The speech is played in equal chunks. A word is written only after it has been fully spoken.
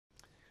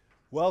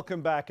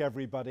Welcome back,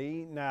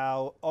 everybody.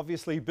 Now,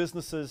 obviously,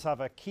 businesses have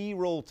a key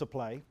role to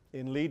play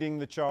in leading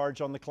the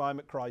charge on the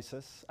climate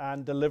crisis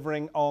and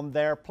delivering on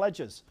their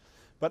pledges.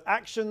 But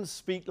actions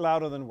speak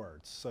louder than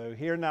words. So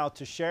here now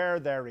to share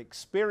their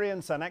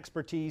experience and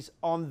expertise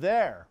on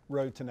their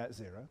road to net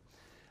zero,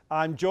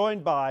 I'm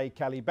joined by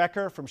Kelly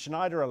Becker from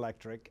Schneider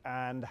Electric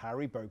and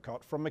Harry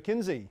Bowcott from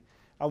McKinsey.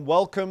 And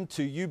welcome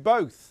to you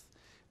both.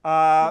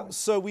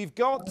 So we've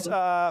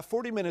got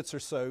 40 minutes or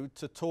so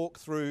to talk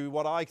through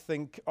what I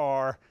think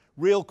are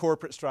real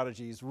corporate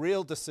strategies,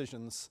 real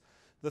decisions,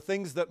 the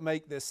things that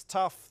make this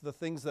tough, the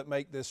things that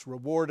make this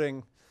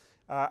rewarding,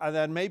 and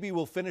then maybe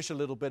we'll finish a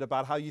little bit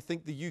about how you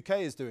think the UK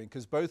is doing,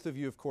 because both of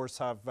you, of course,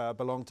 have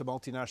belonged to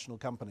multinational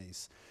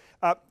companies.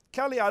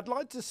 Kelly, I'd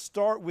like to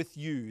start with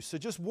you. So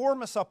just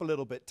warm us up a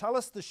little bit. Tell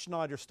us the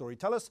Schneider story.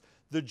 Tell us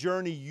the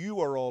journey you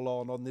are all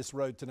on this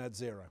road to net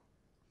zero.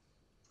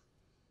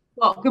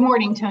 Well, good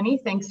morning, Tony.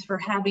 Thanks for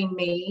having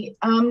me.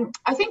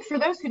 I think for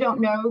those who don't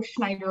know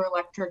Schneider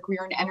Electric, we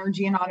are an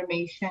energy and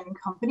automation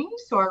company.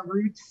 So our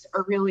roots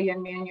are really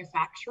in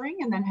manufacturing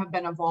and then have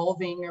been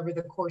evolving over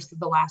the course of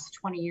the last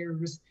 20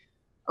 years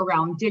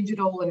around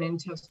digital and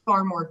into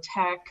far more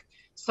tech,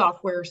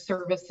 software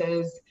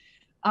services.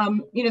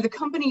 The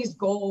company's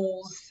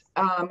goals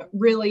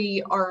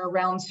really are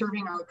around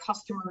serving our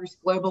customers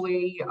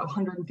globally,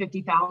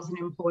 150,000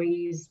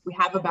 employees. We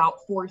have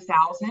about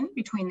 4,000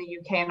 between the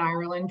UK and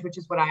Ireland, which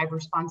is what I have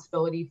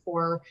responsibility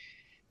for.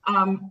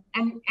 And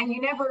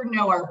you never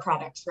know our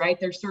products, right?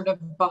 They're sort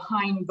of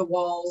behind the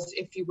walls,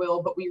 if you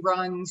will, but we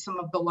run some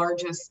of the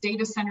largest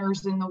data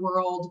centers in the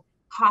world,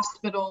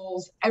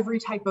 hospitals, every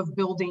type of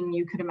building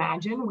you could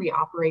imagine we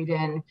operate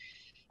in.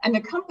 And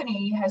the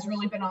company has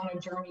really been on a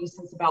journey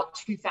since about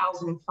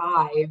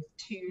 2005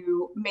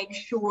 to make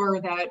sure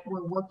that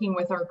we're working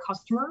with our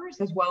customers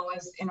as well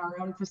as in our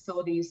own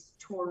facilities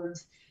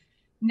towards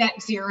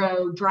net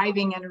zero,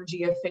 driving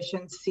energy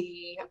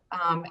efficiency,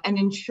 and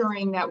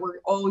ensuring that we're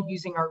all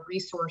using our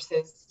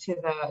resources to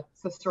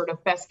the sort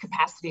of best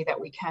capacity that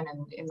we can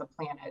in the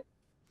planet.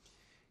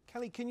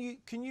 Kelly, can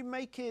you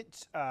make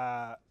it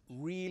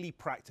really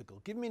practical?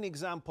 Give me an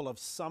example of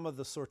some of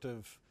the sort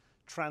of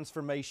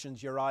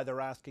transformations you're either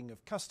asking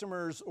of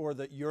customers or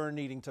that you're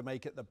needing to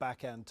make at the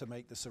back end to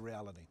make this a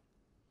reality?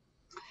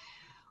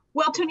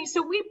 Well, Tony,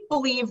 so we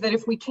believe that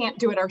if we can't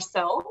do it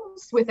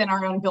ourselves within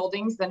our own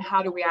buildings, then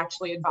how do we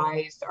actually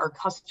advise our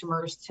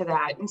customers to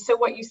that? And so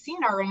what you see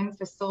in our own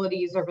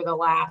facilities over the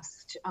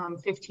last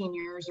 15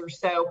 years or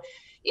so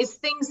is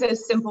things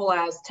as simple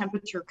as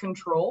temperature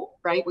control,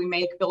 right? We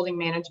make building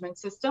management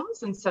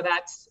systems. And so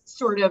that's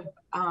sort of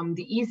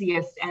the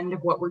easiest end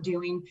of what we're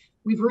doing.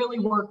 We've really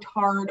worked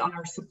hard on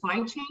our supply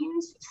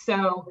chains.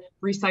 So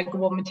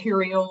recyclable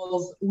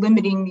materials,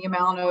 limiting the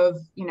amount of,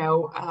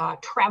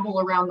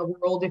 travel around the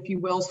world, if you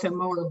will, so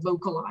more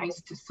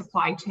localized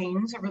supply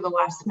chains over the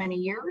last many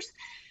years,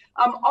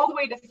 all the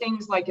way to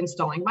things like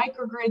installing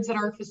microgrids at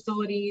our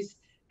facilities,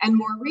 and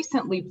more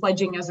recently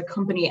pledging as a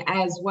company,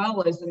 as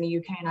well as in the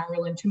UK and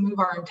Ireland, to move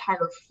our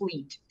entire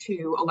fleet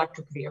to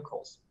electric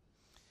vehicles.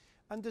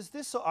 And does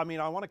this, I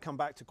want to come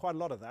back to quite a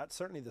lot of that,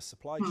 certainly the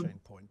supply chain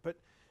point, but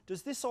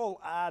does this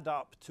all add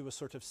up to a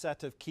sort of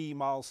set of key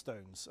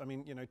milestones?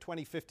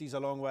 2050 is a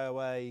long way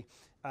away.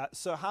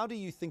 So how do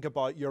you think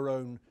about your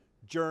own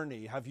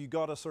journey? Have you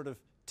got a sort of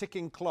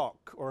ticking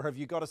clock, or have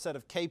you got a set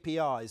of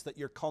KPIs that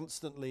you're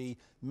constantly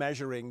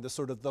measuring the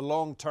sort of the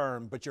long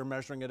term, but you're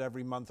measuring it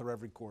every month or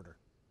every quarter?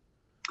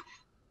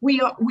 We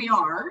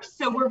are.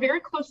 So we're very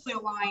closely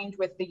aligned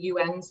with the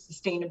UN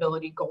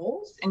sustainability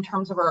goals in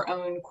terms of our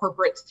own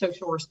corporate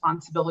social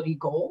responsibility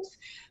goals,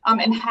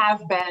 and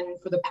have been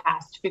for the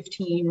past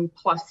 15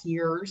 plus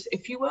years,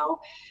 if you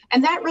will.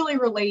 And that really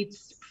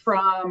relates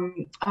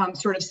from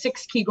sort of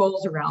 6 key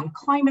goals around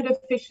climate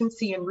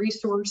efficiency and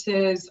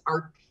resources,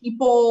 our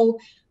people,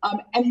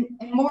 and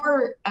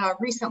more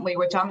recently,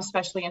 which I'm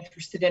especially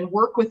interested in,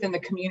 work within the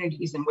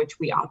communities in which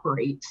we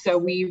operate. So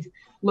we've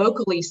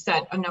locally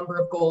set a number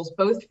of goals,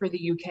 both for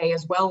the UK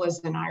as well as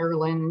in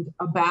Ireland,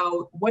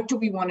 about what do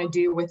we want to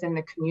do within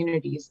the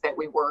communities that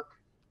we work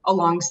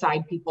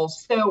alongside people.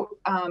 So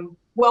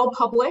well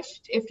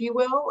published, if you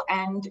will,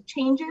 and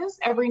changes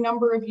every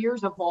number of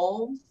years,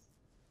 evolves.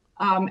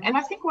 And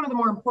I think one of the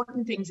more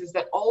important things is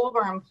that all of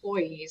our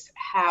employees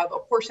have a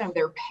portion of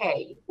their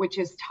pay, which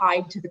is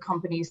tied to the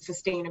company's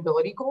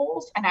sustainability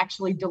goals and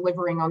actually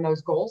delivering on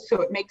those goals.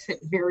 So it makes it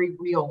very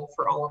real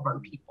for all of our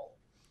people.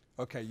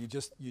 Okay, you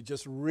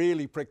just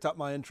really pricked up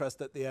my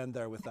interest at the end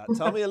there with that.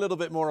 Tell me a little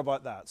bit more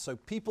about that. So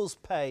people's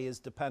pay is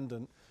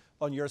dependent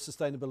on your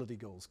sustainability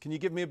goals. Can you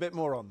give me a bit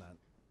more on that?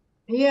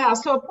 Yeah,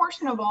 so a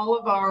portion of all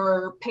of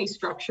our pay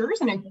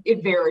structures, and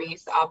it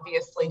varies,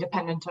 obviously,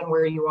 dependent on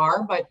where you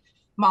are, but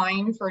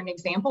mine, for an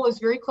example, is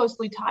very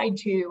closely tied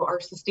to our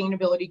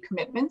sustainability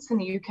commitments in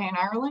the UK and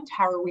Ireland.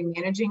 How are we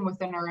managing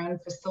within our own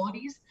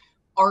facilities?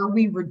 Are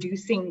we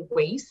reducing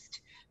waste,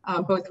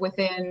 both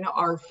within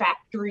our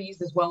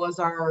factories as well as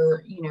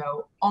our,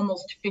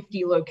 almost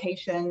 50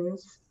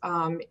 locations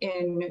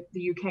in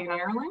the UK and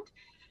Ireland?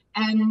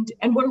 and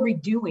what are we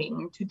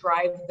doing to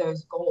drive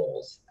those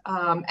goals?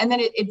 And then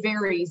it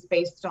varies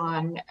based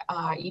on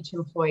each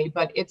employee,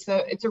 but it's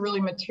a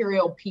really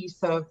material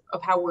piece of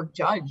how we're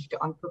judged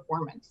on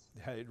performance.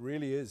 Yeah, it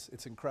really is.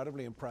 It's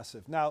incredibly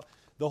impressive. Now,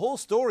 the whole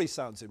story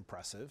sounds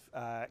impressive,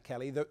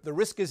 Kelly. The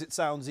risk is it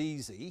sounds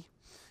easy,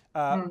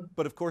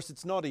 but of course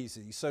it's not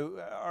easy.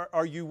 So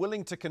are you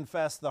willing to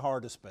confess the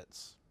hardest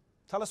bits?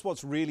 Tell us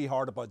what's really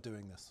hard about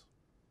doing this.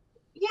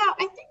 Yeah,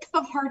 I think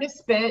the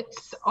hardest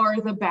bits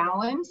are the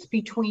balance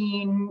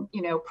between,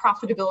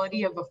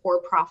 profitability of a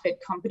for-profit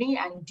company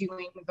and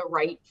doing the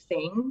right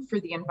thing for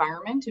the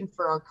environment and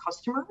for our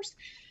customers.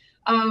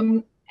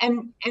 And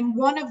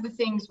one of the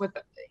things with,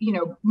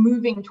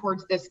 moving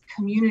towards this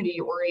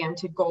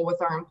community-oriented goal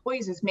with our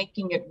employees is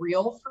making it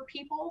real for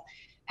people.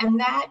 And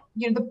that,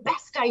 the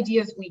best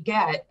ideas we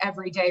get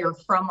every day are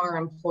from our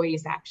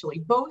employees, actually,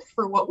 both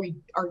for what we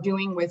are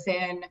doing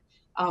within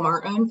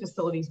our own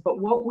facilities, but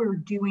what we're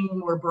doing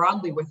more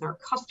broadly with our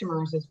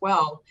customers as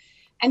well.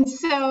 And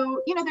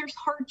so, there's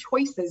hard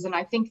choices. And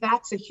I think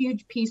that's a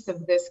huge piece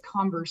of this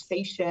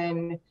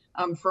conversation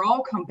for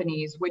all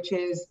companies, which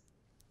is,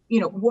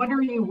 what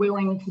are you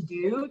willing to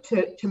do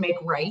to make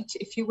right,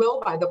 if you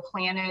will, by the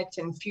planet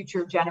and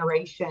future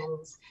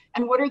generations?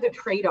 And what are the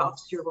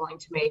trade-offs you're willing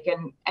to make?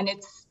 And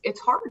it's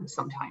hard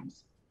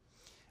sometimes.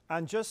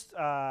 And just,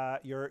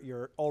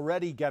 you're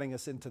already getting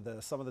us into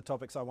some of the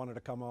topics I wanted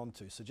to come on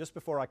to. So just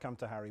before I come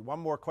to Harry, one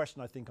more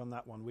question I think on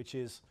that one, which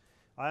is,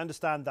 I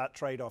understand that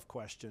trade-off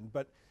question,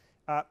 but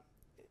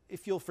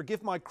if you'll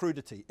forgive my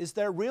crudity, is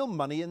there real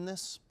money in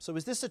this? So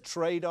is this a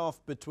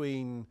trade-off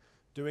between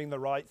doing the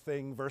right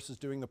thing versus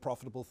doing the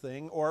profitable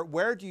thing? Or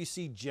where do you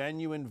see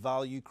genuine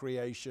value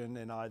creation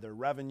in either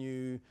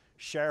revenue,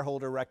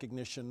 shareholder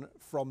recognition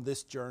from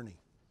this journey?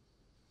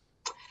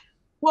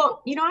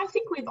 Well, I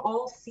think we've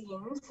all seen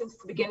since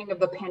the beginning of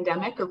the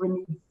pandemic a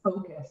renewed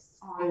focus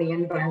on the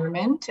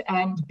environment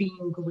and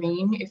being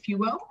green, if you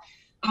will.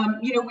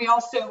 We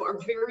also are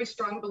very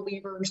strong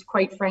believers,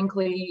 quite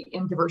frankly,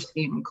 in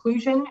diversity and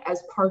inclusion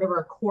as part of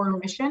our core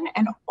mission.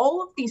 And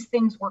all of these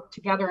things work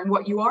together. And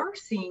what you are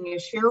seeing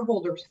is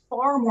shareholders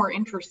far more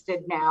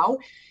interested now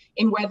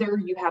in whether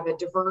you have a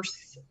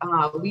diverse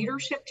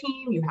leadership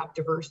team, you have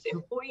diverse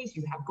employees,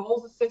 you have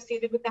goals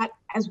associated with that,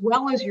 as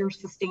well as your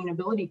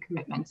sustainability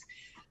commitments.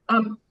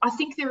 I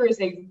think there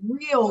is a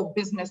real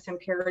business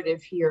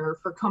imperative here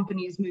for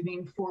companies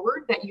moving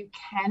forward that you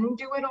can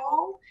do it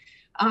all.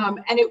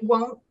 And it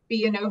won't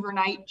be an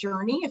overnight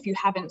journey if you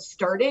haven't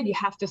started. You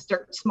have to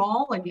start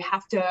small and you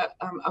have to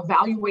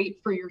evaluate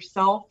for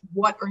yourself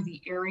what are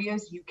the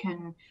areas you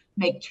can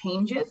make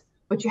changes,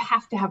 but you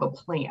have to have a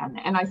plan.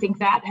 And I think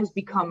that has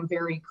become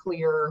very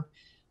clear,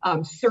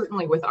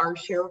 certainly with our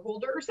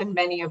shareholders and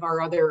many of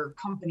our other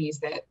companies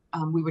that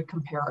we would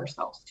compare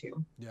ourselves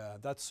to. Yeah,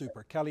 that's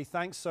super. Kelly,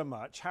 thanks so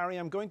much. Harry,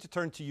 I'm going to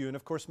turn to you. And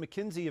of course,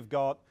 McKinsey have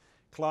got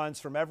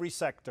clients from every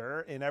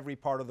sector in every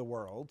part of the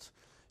world.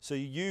 So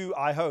you,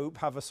 I hope,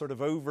 have a sort of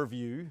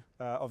overview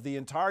of the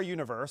entire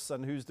universe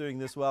and who's doing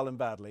this well and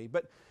badly.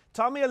 But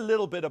tell me a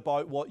little bit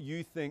about what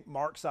you think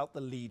marks out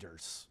the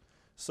leaders.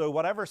 So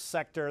whatever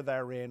sector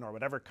they're in or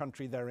whatever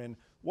country they're in,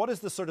 what is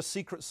the sort of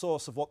secret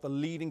sauce of what the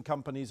leading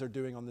companies are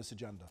doing on this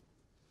agenda?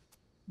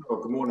 Well,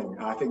 good morning.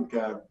 I think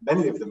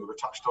many of them were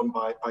touched on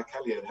by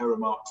Kelly in her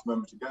remarks a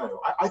moment ago.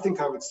 I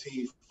think I would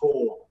see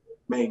four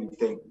main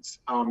things.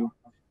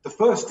 The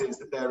first is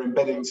that they're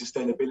embedding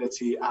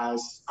sustainability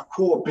as a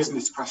core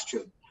business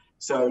question.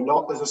 So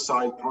not as a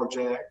side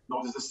project,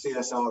 not as a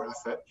CSR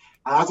effort,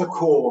 and as a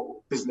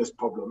core business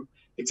problem.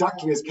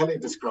 Exactly as Kelly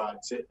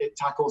describes it, it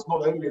tackles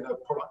not only the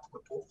product of the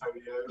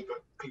portfolio,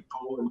 but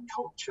people and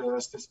culture,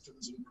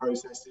 systems and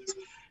processes,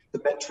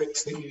 the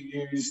metrics that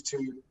you use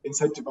to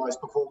incentivize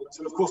performance,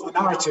 and of course the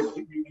narrative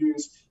that you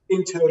use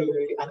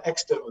internally and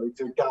externally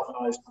to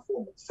galvanize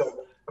performance.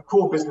 So a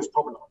core business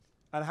problem.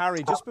 And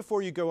Harry, just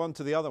before you go on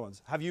to the other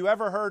ones, have you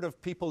ever heard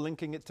of people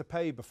linking it to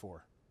pay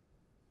before?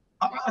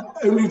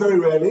 Only very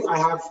rarely. I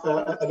have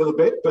a little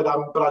bit, but I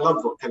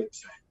love what Kelly was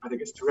saying. I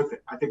think it's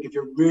terrific. I think if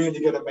you're really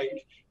going to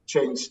make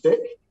change stick,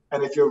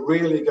 and if you're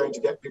really going to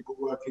get people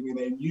working in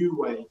a new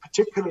way,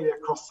 particularly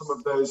across some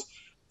of those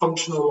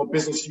functional or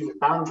business unit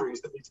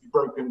boundaries that need to be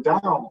broken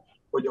down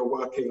when you're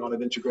working on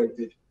an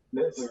integrated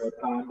net zero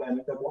plan,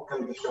 then what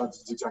Kelly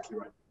describes is exactly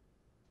right.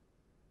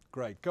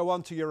 Great. Go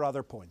on to your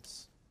other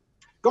points.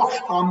 Gosh,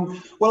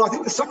 well, I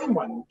think the second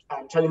one,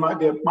 Kelly, might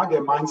be a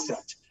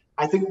mindset.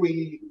 I think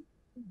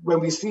when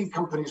we see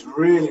companies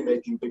really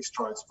making big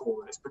strides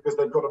forward, it's because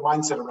they've got a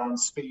mindset around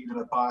speed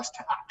and a bias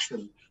to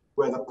action,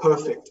 where the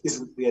perfect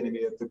isn't the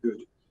enemy of the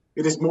good.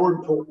 It is more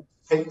important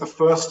to take the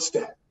first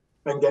step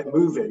and get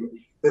moving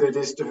than it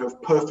is to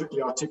have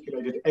perfectly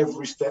articulated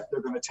every step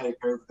they're going to take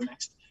over the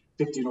next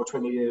 15 or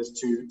 20 years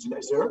to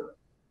net zero.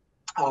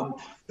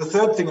 The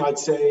third thing I'd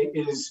say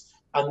is,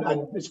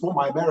 and it's what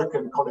my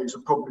American colleagues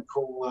would probably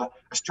call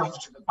a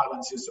strategy that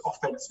balances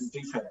offense and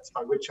defense,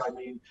 by which I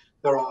mean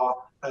there are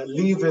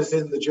levers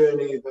in the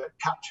journey that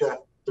capture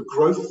the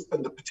growth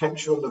and the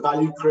potential and the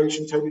value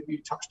creation, Tony, that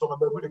you touched on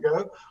a moment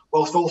ago,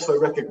 whilst also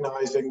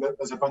recognizing that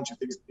there's a bunch of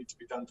things that need to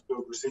be done to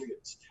build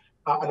resilience.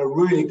 And a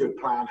really good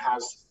plan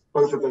has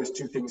both of those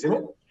two things in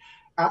it.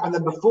 And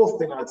then the fourth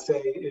thing I'd say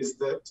is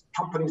that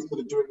companies that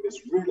are doing this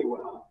really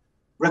well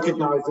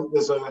recognize that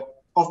there's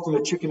often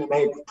a chicken and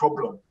egg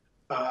problem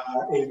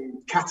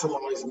in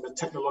catalyzing the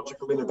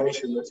technological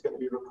innovation that's going to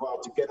be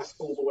required to get us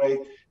all the way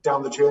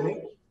down the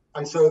journey.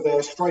 And so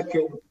they're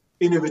striking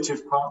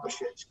innovative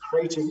partnerships,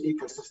 creating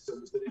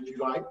ecosystems that, if you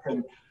like,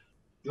 can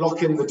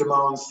lock in the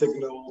demand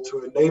signal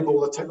to enable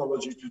the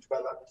technology to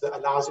develop that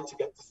allows it to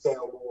get to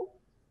scale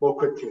more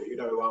quickly. You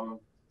know,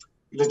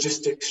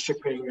 logistics,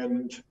 shipping,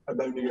 and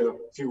ammonia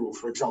fuel,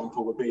 for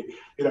example, would be,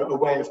 you know, a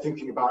way of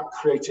thinking about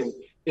creating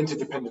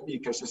interdependent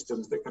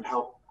ecosystems that can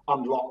help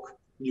unlock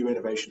new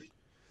innovation.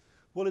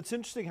 Well, it's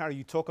interesting how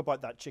you talk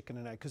about that chicken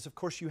and egg, because of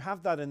course you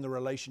have that in the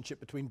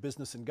relationship between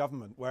business and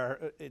government,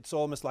 where it's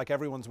almost like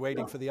everyone's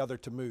waiting for the other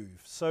to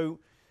move. So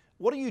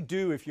what do you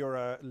do if you're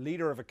a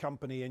leader of a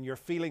company and you're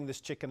feeling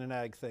this chicken and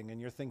egg thing and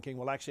you're thinking,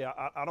 well, actually,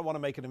 I don't want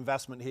to make an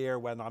investment here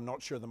when I'm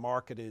not sure the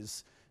market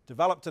is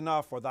developed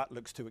enough, or that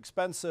looks too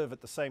expensive.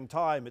 At the same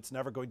time, it's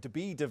never going to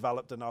be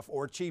developed enough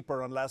or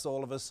cheaper unless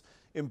all of us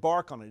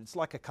embark on it. It's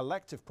like a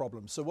collective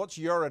problem. So what's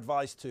your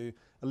advice to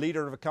a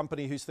leader of a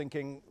company who's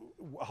thinking,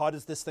 how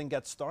does this thing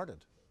get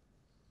started?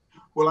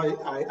 Well,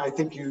 I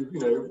think you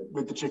know,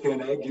 with the chicken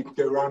and egg, you can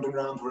go round and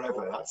round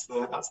wherever. That's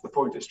the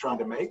point it's trying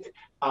to make.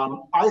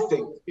 I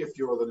think if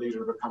you're the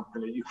leader of a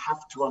company, you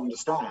have to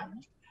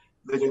understand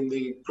that in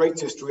the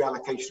greatest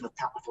reallocation of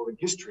capital in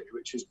history,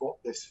 which is what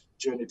this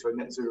journey to a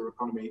net zero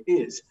economy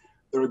is,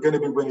 there are going to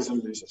be winners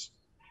and losers.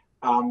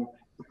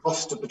 The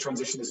cost of the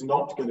transition is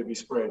not going to be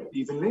spread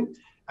evenly,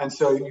 and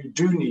so you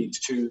do need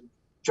to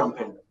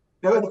jump in.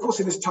 Now, and of course,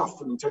 it is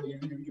tough, and Tony,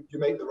 you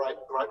make the right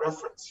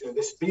reference. You know,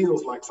 this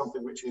feels like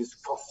something which is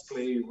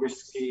costly,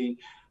 risky,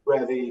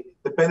 where the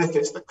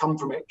benefits that come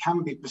from it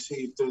can be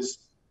perceived as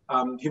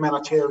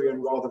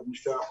humanitarian rather than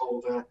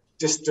shareholder,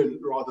 distant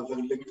rather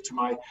than linked to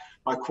my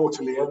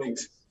quarterly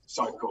earnings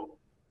cycle.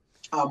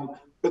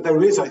 But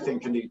there is, I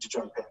think, a need to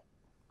jump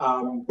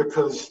in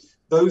because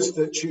those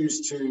that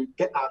choose to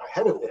get out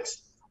ahead of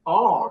this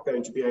are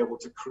going to be able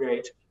to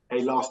create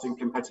a lasting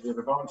competitive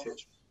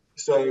advantage.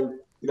 So,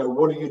 you know,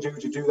 what do you do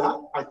to do that?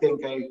 I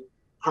think a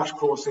crash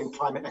course in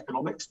climate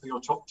economics for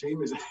your top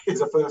team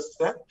is a first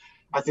step.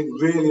 I think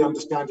really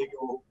understanding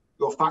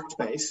your fact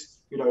base,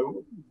 you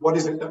know, what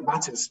is it that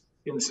matters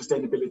in the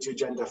sustainability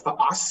agenda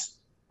for us,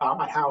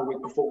 and how are we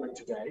performing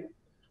today?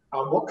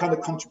 What kind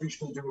of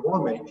contribution do we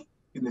want to make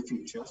in the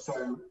future? So,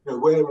 you know,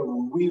 where are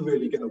we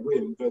really going to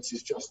win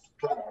versus just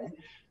play?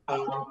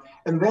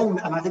 And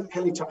I think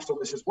Kelly touched on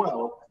this as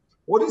well,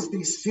 what is the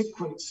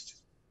sequenced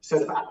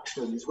set of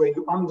actions where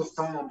you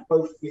understand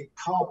both the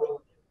carbon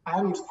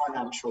and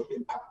financial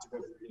impact of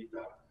every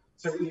lever,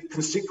 so that you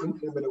can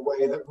sequence them in a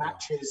way that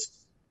matches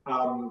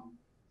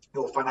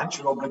your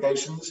financial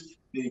obligations,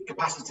 the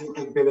capacity and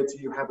capability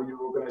you have in your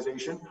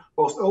organization,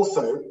 whilst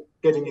also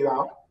getting you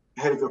out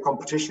ahead of your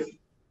competition.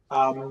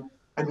 And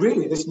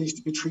really, this needs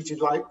to be treated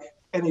like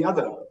any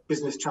other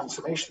business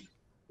transformation,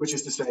 which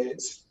is to say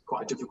it's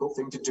quite a difficult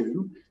thing to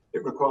do.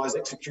 It requires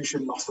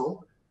execution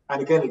muscle.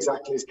 And again,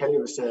 exactly as Kelly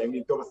was saying,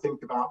 you've got to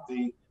think about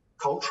the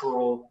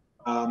cultural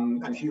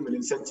and human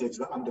incentives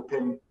that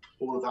underpin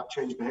all of that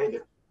change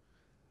behavior.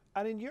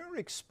 And in your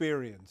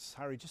experience,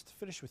 Harry, just to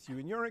finish with you,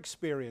 in your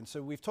experience,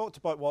 so we've talked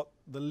about what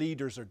the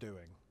leaders are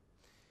doing.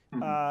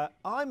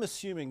 I'm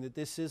assuming that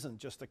this isn't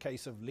just a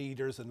case of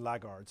leaders and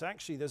laggards.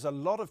 Actually, there's a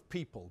lot of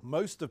people,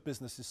 most of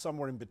business is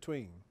somewhere in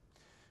between,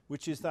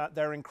 which is that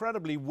they're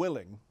incredibly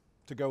willing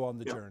to go on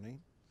the journey,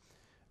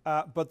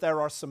 but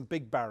there are some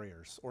big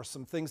barriers or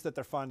some things that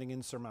they're finding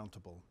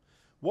insurmountable.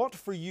 What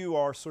for you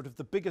are sort of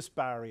the biggest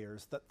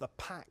barriers that the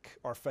pack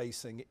are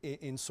facing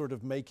in sort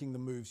of making the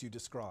moves you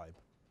describe?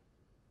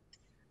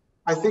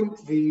 I think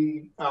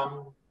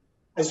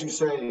as you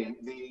say,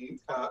 the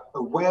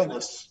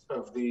awareness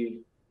of the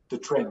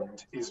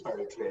trend is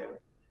very clear,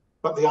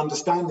 but the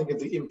understanding of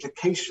the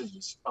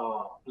implications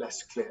are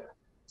less clear.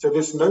 So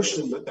this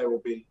notion that there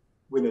will be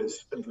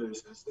winners and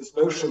losers, this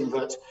notion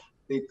that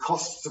the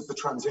costs of the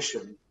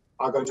transition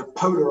are going to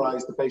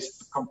polarize the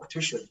basis of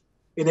competition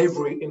in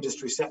every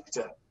industry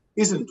sector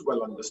isn't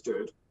well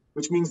understood,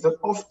 which means that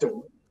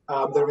often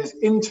there is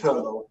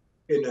internal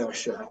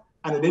inertia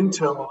and an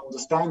internal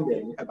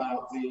understanding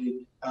about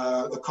the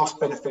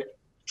cost-benefit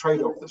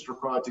trade-off that's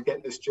required to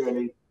get this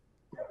journey.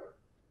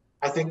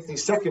 I think the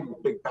second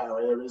big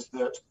barrier is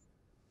that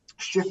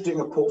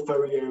shifting a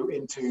portfolio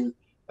into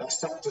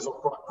sectors or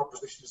product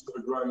propositions that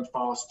are growing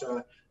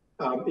faster,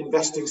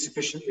 investing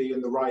sufficiently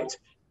in the right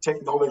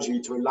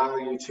technology to allow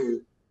you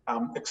to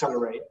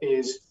accelerate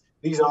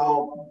these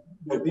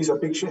are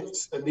big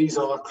shifts, and these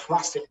are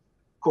classic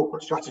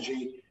corporate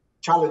strategy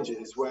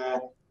challenges where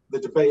the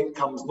debate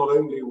comes not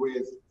only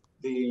with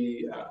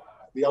the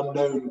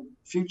unknown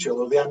future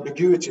or the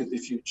ambiguity of the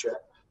future,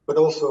 but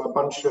also a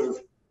bunch of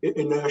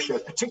inertia,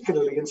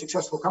 particularly in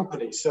successful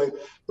companies. So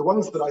the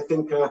ones that I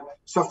think are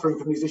suffering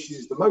from these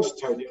issues the most,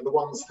 Tony, are the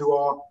ones who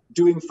are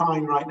doing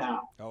fine right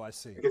now. Oh, I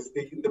see. Because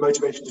the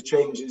motivation to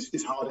change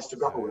is hardest to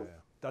grapple with.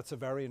 That's a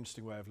very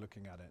interesting way of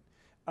looking at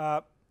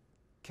it.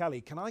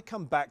 Kelly, can I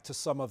come back to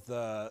some of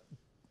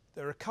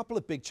there are a couple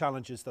of big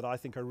challenges that I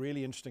think are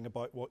really interesting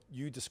about what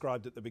you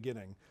described at the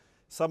beginning.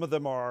 Some of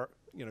them are,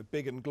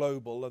 big and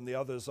global, and the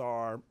others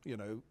are,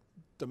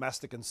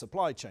 domestic and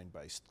supply chain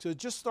based. So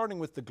just starting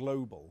with the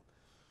global,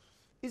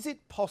 is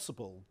it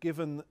possible,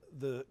 given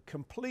the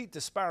complete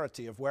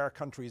disparity of where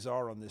countries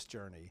are on this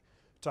journey,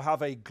 to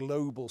have a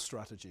global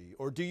strategy?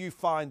 Or do you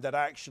find that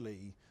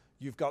actually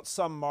you've got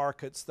some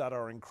markets that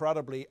are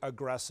incredibly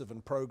aggressive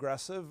and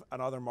progressive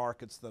and other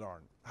markets that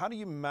aren't? How do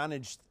you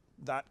manage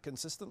that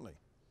consistently?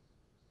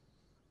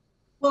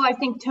 Well, I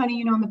think,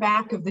 Tony, on the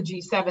back of the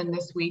G7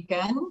 this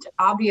weekend,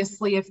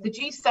 obviously, if the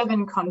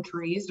G7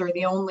 countries are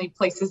the only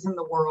places in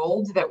the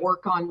world that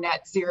work on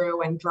net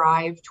zero and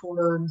drive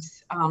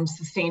towards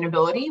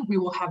sustainability, we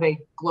will have a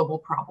global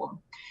problem.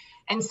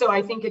 And so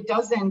I think it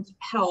doesn't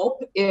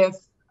help if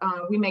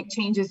we make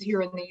changes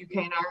here in the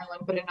UK and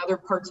Ireland, but in other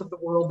parts of the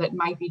world that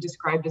might be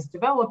described as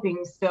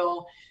developing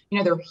still,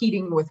 they're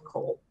heating with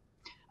coal.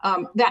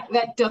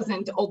 That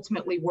doesn't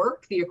ultimately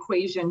work. The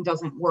equation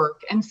doesn't work.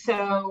 And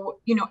so,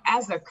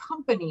 as a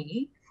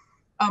company,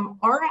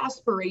 our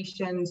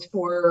aspirations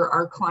for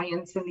our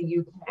clients in the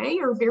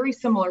UK are very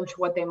similar to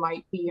what they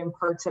might be in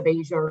parts of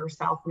Asia or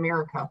South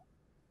America.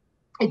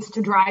 It's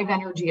to drive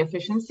energy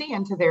efficiency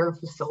into their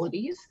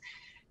facilities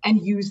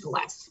and use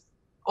less.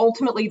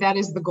 Ultimately, that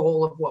is the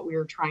goal of what we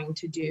are trying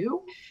to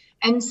do.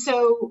 And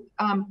so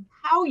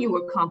how you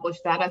accomplish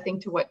that, I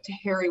think to what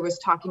Harry was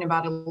talking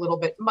about a little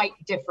bit, might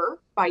differ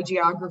by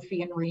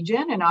geography and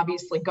region. And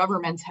obviously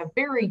governments have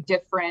very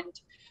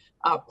different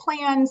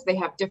plans. They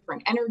have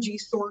different energy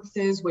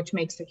sources, which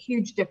makes a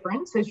huge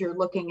difference as you're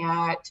looking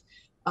at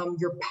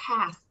your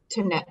path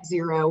to net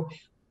zero.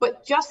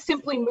 But just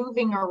simply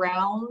moving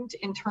around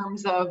in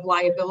terms of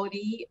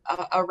liability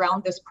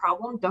around this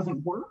problem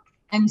doesn't work.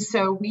 And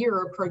so we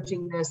are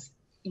approaching this,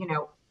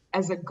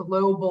 as a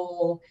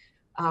global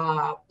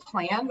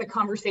plan. The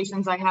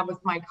conversations I have with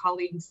my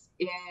colleagues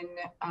in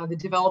the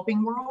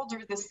developing world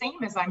are the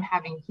same as I'm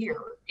having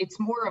here. It's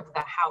more of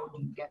the how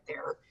do you get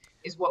there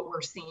is what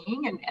we're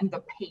seeing, and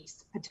the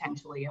pace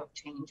potentially of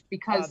change.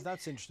 Because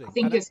that's interesting. I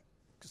think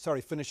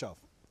sorry, finish off.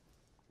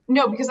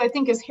 No, because I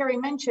think, as Harry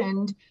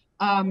mentioned,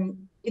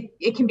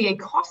 it can be a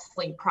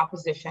costly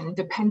proposition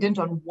dependent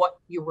on what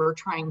you were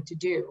trying to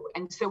do.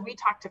 And so we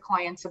talk to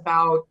clients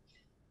about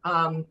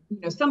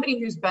somebody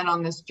who's been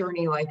on this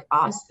journey like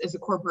us as a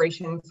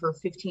corporation for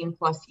 15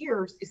 plus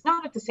years is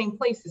not at the same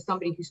place as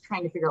somebody who's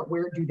trying to figure out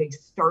where do they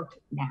start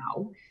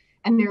now.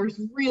 And there's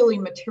really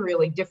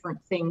materially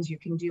different things you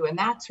can do. And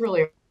that's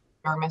really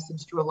our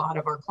message to a lot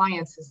of our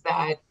clients, is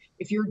that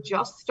if you're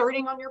just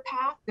starting on your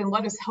path, then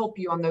let us help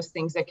you on those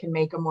things that can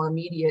make a more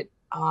immediate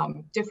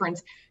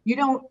difference. You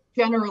don't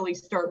generally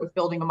start with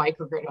building a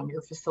microgrid on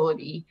your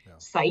facility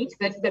site.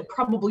 That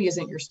probably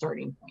isn't your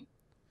starting point.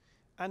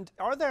 And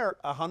are there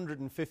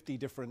 150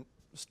 different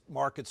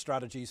market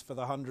strategies for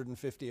the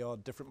 150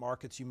 odd different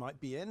markets you might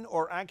be in?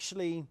 Or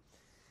actually,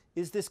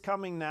 is this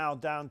coming now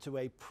down to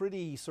a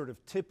pretty sort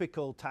of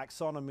typical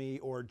taxonomy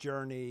or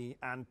journey,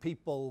 and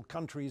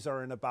countries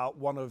are in about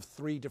one of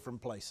three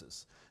different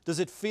places? Does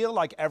it feel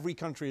like every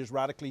country is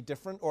radically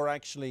different, or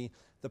actually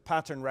the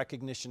pattern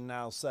recognition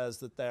now says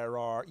that there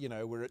are,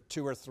 we're at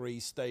 2 or 3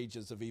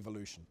 stages of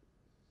evolution?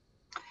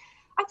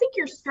 I think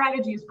your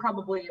strategy is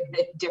probably a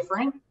bit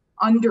different,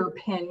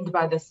 underpinned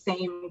by the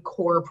same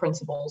core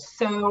principles.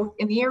 So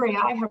in the area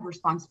I have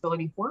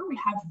responsibility for, we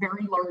have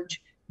very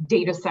large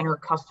data center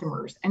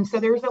customers. And so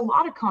there's a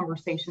lot of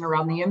conversation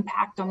around the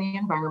impact on the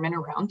environment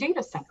around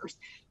data centers.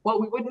 Well,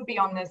 we wouldn't be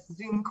on this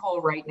Zoom call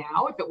right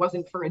now if it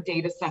wasn't for a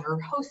data center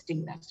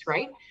hosting this,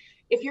 right?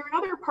 If you're in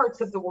other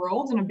parts of the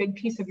world and a big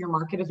piece of your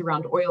market is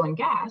around oil and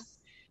gas,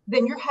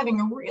 then you're having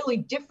a really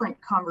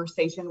different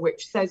conversation,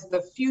 which says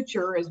the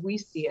future, as we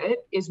see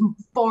it, is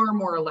far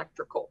more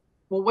electrical.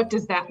 Well, what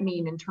does that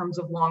mean in terms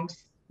of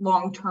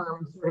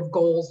long-term sort of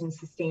goals and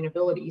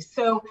sustainability?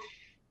 So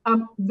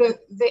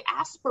the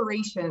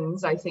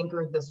aspirations, I think,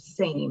 are the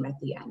same at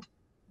the end.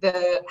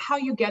 The how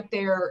you get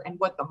there and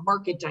what the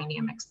market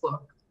dynamics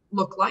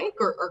look like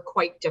are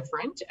quite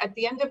different. At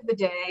the end of the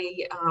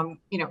day,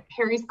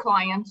 Harry's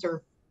clients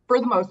are, for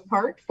the most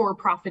part,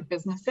 for-profit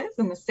businesses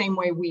in the same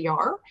way we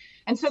are.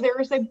 And so there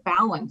is a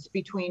balance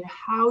between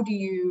how do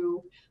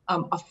you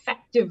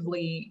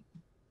effectively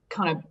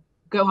kind of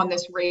go on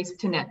this race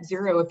to net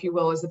zero, if you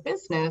will, as a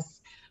business,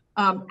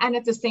 and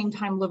at the same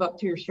time live up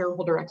to your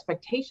shareholder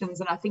expectations.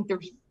 And I think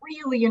there's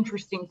really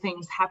interesting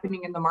things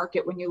happening in the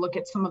market when you look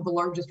at some of the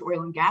largest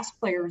oil and gas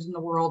players in the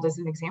world as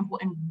an example,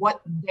 and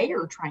what they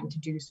are trying to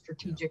do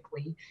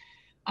strategically,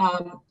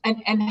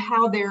 and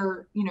how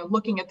they're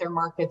looking at their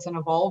markets and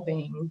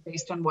evolving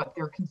based on what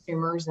their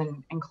consumers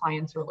and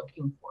clients are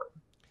looking for.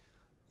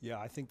 Yeah,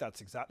 I think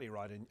that's exactly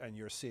right, and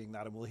you're seeing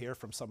that, and we'll hear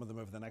from some of them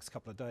over the next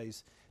couple of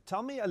days.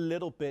 Tell me a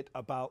little bit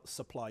about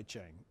supply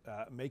chain,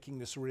 making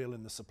this real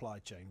in the supply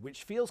chain,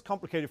 which feels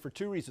complicated for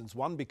two reasons.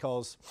 One,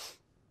 because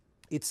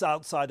it's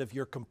outside of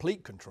your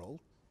complete control,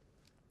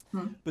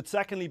 but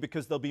secondly,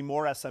 because there'll be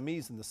more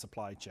SMEs in the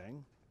supply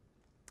chain.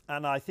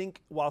 And I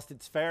think whilst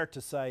it's fair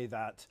to say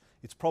that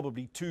it's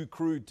probably too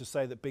crude to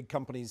say that big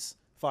companies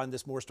find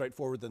this more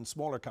straightforward than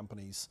smaller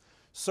companies,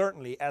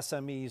 certainly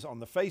SMEs on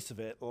the face of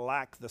it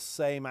lack the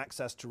same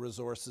access to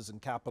resources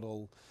and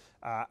capital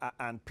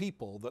and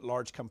people that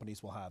large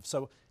companies will have.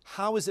 So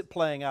how is it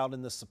playing out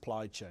in the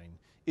supply chain?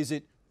 Is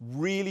it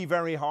really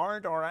very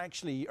hard, or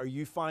actually are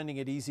you finding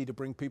it easy to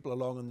bring people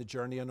along on the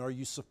journey, and are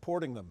you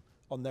supporting them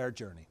on their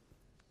journey?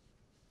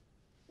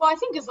 Well, I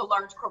think as a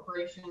large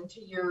corporation,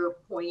 to your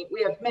point,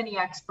 we have many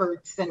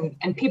experts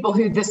and people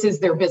who this is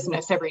their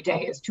business every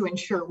day, is to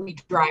ensure we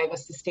drive a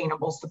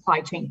sustainable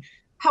supply chain.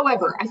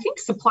 However, I think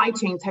supply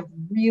chains have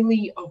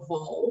really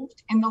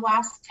evolved in the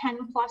last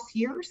 10 plus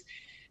years.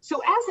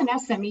 So as an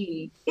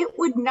SME, it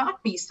would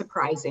not be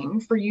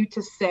surprising for you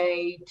to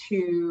say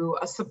to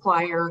a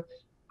supplier,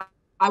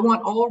 I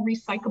want all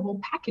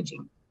recyclable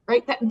packaging.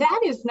 Right?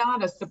 That is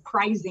not a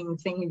surprising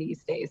thing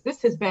these days.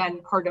 This has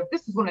been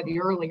this is one of the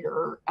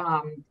earlier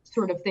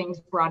sort of things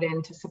brought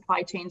into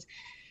supply chains.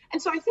 And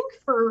so I think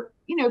for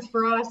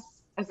us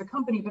as a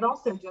company, but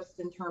also just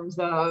in terms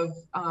of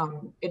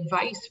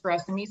advice for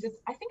SMEs,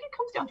 I think it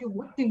comes down to,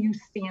 what do you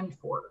stand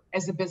for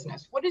as a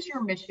business? What is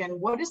your mission?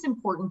 What is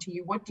important to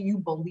you? What do you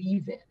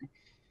believe in?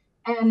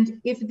 And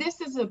if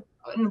this is an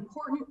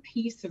important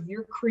piece of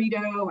your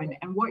credo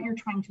and what you're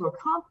trying to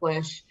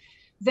accomplish,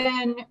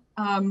 then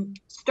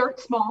start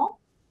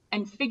small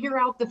and figure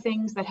out the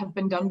things that have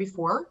been done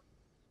before.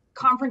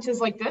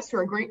 Conferences like this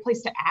are a great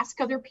place to ask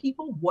other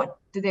people, what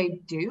do they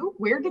do?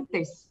 Where did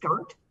they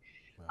start?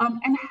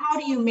 And how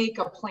do you make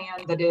a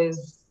plan that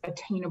is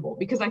attainable?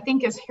 Because I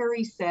think, as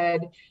Harry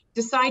said,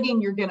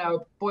 deciding you're going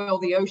to boil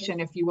the ocean,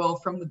 if you will,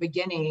 from the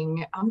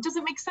beginning,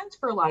 doesn't make sense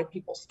for a lot of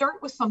people.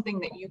 Start with something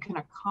that you can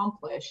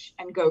accomplish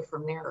and go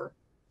from there,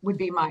 would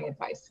be my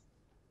advice.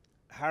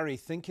 Harry,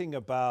 thinking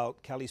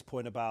about Kelly's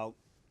point about,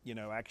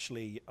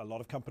 actually a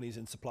lot of companies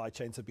in supply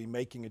chains have been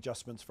making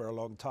adjustments for a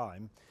long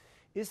time.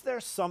 Is there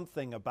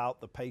something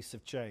about the pace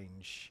of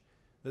change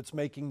that's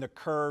making the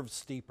curve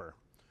steeper?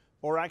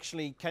 Or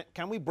actually,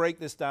 can we break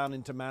this down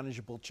into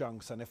manageable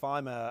chunks? And if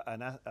I'm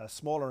a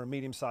smaller or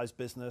medium-sized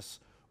business,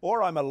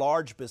 or I'm a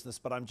large business,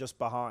 but I'm just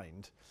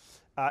behind,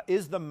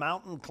 is the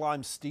mountain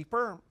climb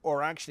steeper?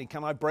 Or actually,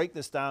 can I break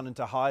this down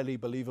into highly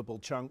believable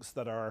chunks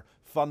that are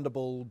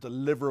fundable,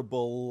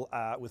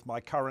 deliverable with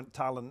my current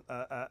talent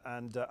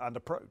and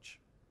approach?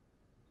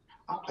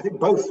 I think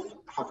both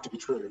have to be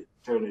true,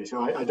 Tony.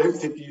 So I don't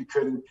think you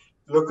can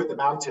look at the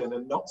mountain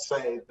and not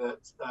say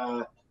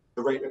that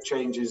the rate of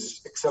change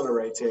is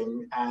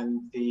accelerating, and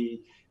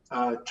the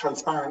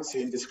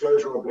transparency and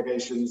disclosure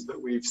obligations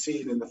that we've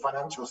seen in the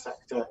financial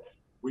sector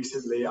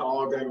recently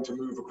are going to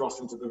move across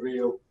into the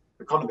real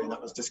economy.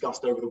 That was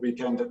discussed over the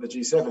weekend at the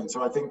G7.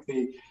 So I think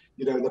the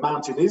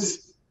mountain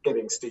is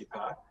getting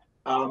steeper.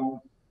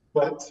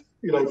 But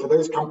for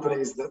those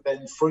companies that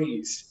then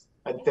freeze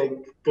and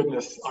think,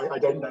 goodness, I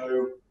don't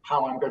know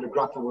how I'm going to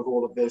grapple with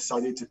all of this, I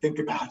need to think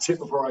about it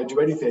before I do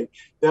anything,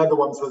 they're the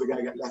ones that are going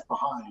to get left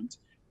behind.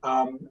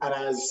 And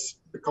as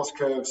the cost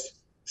curves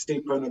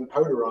steepen and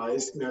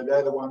polarize,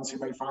 they're the ones who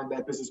may find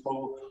their business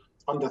model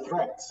under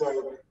threat.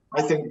 So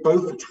I think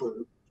both are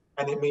true.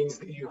 And it means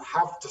that you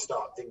have to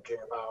start thinking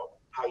about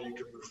how you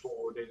can move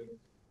forward in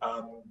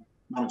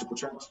manageable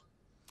chunks.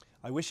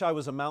 I wish I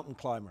was a mountain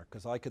climber,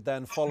 because I could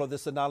then follow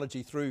this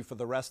analogy through for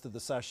the rest of the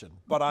session.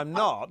 But I'm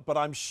not, but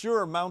I'm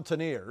sure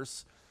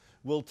mountaineers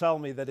will tell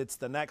me that it's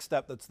the next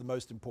step that's the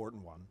most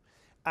important one.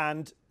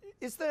 And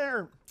is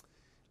there,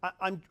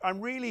 I'm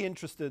really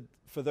interested,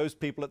 for those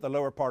people at the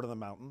lower part of the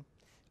mountain,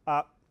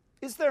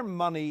 is there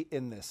money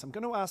in this? I'm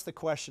going to ask the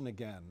question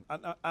again.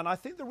 And I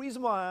think the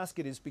reason why I ask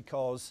it is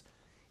because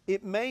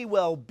it may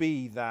well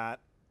be that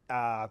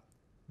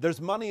there's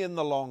money in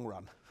the long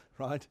run,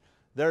 right?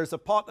 There's a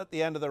pot at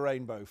the end of the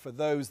rainbow for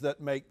those that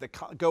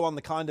go on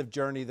the kind of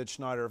journey that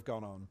Schneider have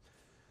gone on.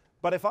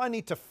 But if I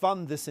need to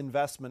fund this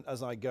investment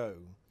as I go,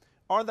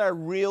 are there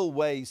real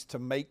ways to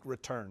make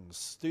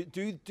returns?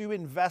 Do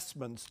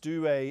investments,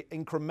 do an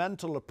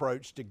incremental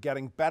approach to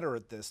getting better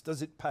at this?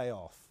 Does it pay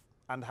off,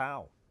 and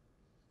how?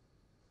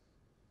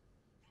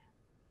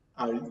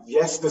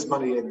 Yes, there's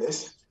money in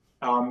this.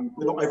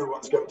 Not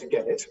everyone's going to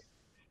get it.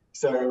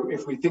 So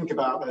if we think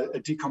about a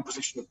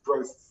decomposition of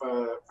growth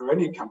for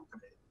any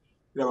company,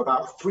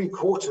 about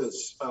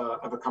 3/4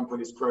 of a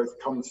company's growth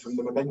comes from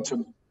the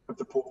momentum of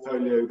the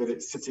portfolio that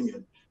it's sitting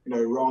in,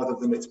 rather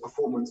than its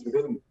performance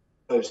within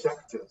those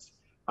sectors.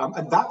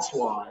 And that's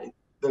why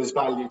there's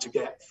value to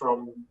get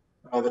from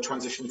the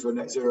transition to a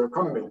net zero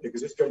economy,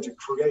 because it's going to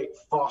create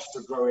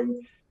faster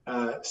growing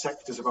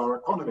sectors of our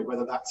economy,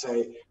 whether that's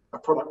a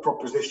product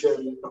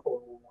proposition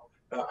or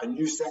a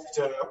new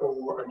sector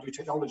or a new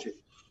technology.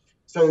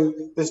 So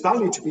there's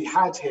value to be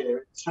had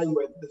here, the same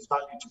way that there's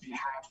value to be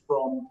had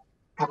from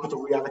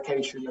capital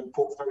reallocation and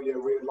portfolio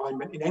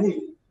realignment in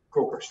any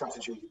corporate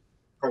strategy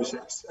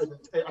process.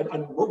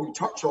 And what we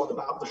touch on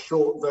about the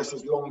short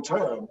versus long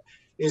term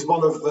is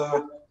one of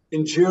the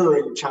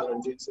enduring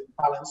challenges in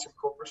balancing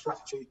corporate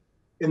strategy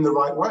in the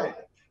right way.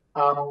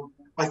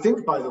 I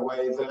think, by the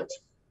way, that,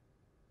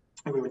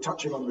 and we were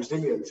touching on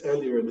resilience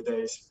earlier in the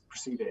day's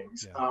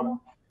proceedings,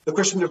 the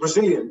question of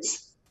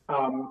resilience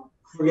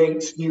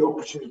creates new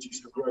opportunities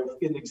for growth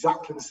in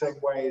exactly the same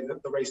way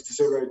that the race to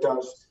zero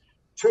does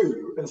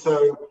too. And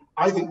so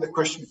I think the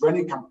question for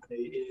any company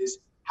is,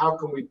 how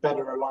can we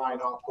better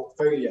align our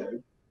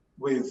portfolio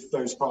with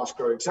those fast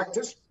growing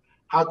sectors?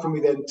 How can we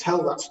then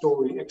tell that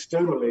story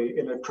externally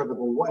in a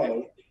credible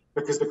way?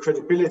 Because the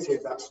credibility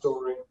of that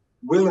story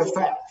will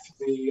affect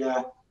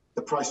the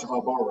price of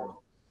our borrowing.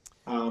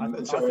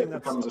 And so it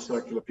becomes a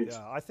circular piece.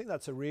 Yeah, I think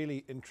that's a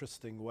really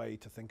interesting way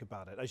to think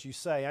about it. As you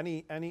say,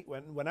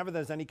 whenever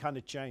there's any kind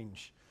of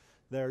change,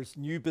 there's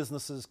new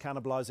businesses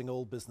cannibalizing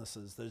old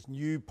businesses. There's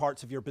new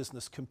parts of your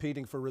business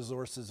competing for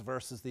resources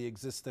versus the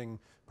existing,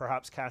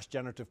 perhaps cash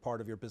generative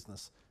part of your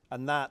business.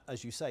 And that,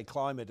 as you say,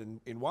 climate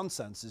in one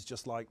sense is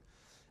just like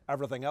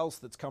everything else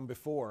that's come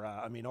before.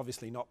 I mean,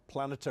 obviously not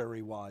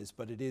planetary wise,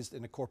 but it is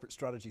in a corporate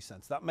strategy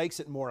sense. That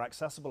makes it more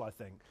accessible, I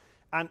think.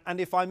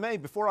 And if I may,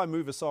 before I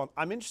move us on,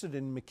 I'm interested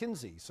in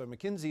McKinsey. So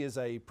McKinsey is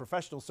a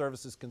professional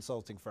services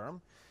consulting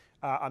firm.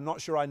 I'm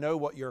not sure I know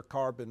what your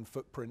carbon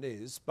footprint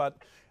is, but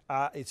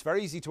it's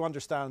very easy to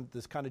understand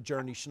this kind of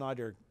journey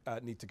Schneider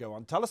need to go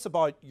on. Tell us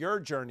about your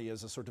journey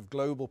as a sort of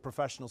global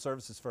professional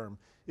services firm.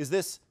 Is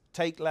this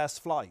take less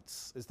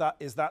flights? Is that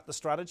the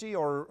strategy,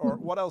 or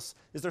what else?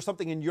 Is there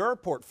something in your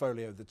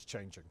portfolio that's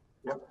changing?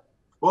 Yep.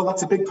 Well,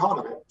 that's a big part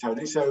of it,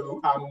 Tony.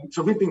 So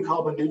we've been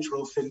carbon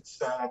neutral since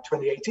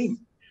 2018.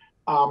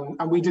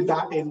 And we did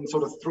that in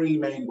sort of three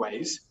main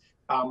ways.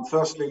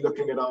 Firstly,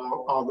 looking at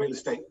our real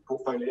estate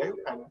portfolio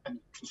and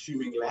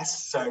consuming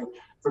less. So,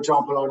 for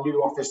example, our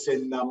new office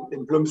in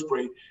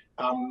Bloomsbury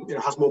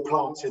has more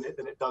plants in it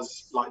than it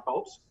does light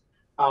bulbs.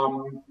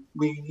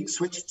 We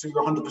switched to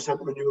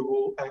 100%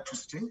 renewable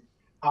electricity.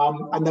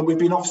 And then we've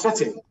been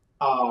offsetting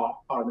our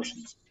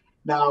emissions.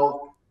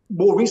 Now,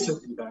 more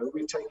recently, though,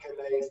 we've taken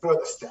a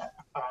further step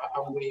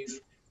and we've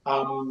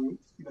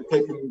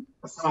taken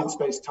a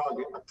science-based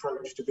target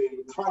approach to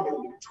being climate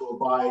neutral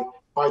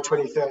by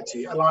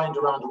 2030, aligned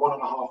around a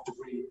 1.5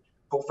 degree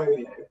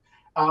portfolio.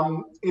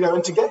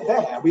 And to get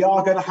there, we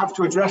are going to have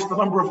to address the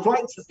number of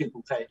flights that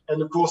people take.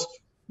 And of course,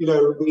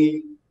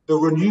 the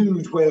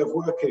renewed way of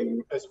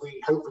working as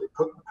we hopefully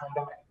put the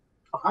pandemic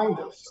behind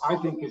us, I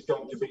think is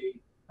going to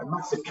be a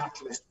massive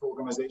catalyst for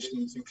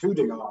organizations,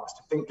 including ours,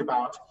 to think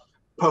about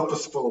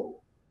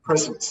purposeful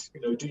presence.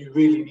 Do you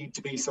really need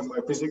to be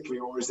somewhere physically,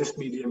 or is this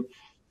medium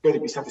going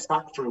to be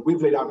satisfactory?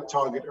 We've laid out a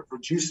target of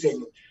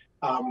reducing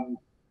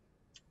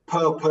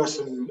per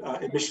person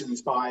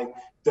emissions by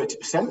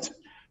 30%.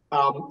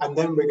 And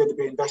then we're going to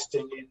be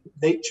investing in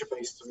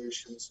nature-based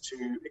solutions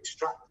to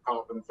extract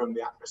carbon from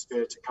the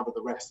atmosphere to cover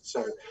the rest.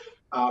 So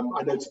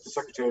I noticed the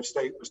Secretary of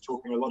State was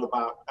talking a lot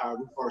about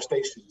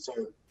reforestation.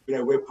 So,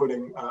 we're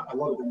putting a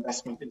lot of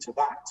investment into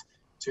that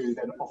to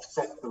then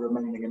offset the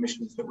remaining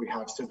emissions that we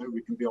have so that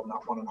we can be on that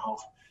 1.5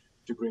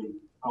 degree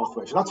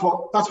pathway. So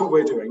that's what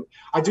we're doing.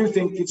 I do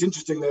think it's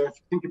interesting though, if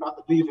you think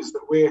about the levers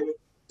that we're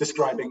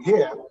describing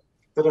here,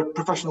 that a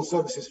professional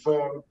services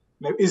firm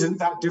isn't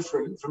that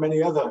different from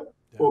any other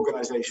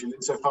organization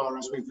insofar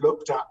as we've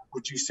looked at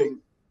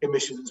reducing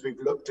emissions, we've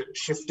looked at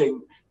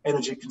shifting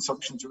energy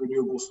consumption to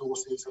renewable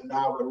sources, and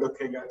now we're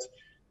looking at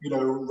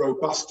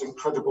robust and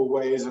credible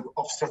ways of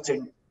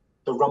offsetting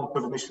the rump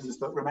of emissions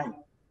that remain.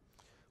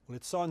 Well,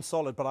 it sounds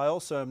solid, but I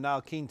also am now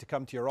keen to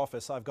come to your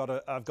office. I've got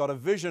a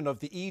vision of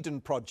the Eden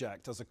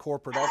Project as a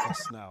corporate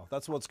office now.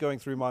 That's what's going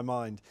through my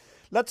mind.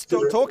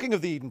 Talking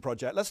of the Eden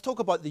Project, let's talk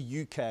about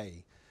the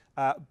UK.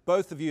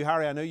 Both of you,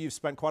 Harry, I know you've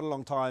spent quite a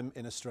long time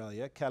in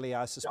Australia. Kelly,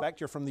 I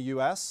suspect you're from the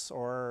US,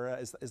 or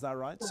is that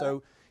right?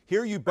 So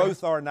here you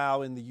both are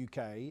now in the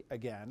UK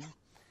again.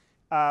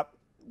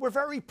 We're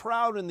very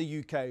proud in the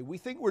UK. We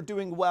think we're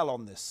doing well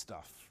on this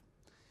stuff.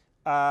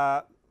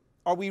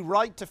 Are we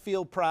right to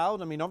feel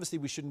proud? I mean, obviously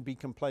we shouldn't be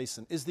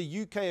complacent. Is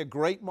the UK a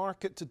great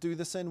market to do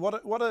this in?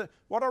 What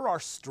are our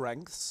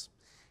strengths?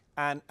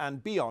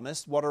 And be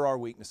honest, what are our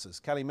weaknesses?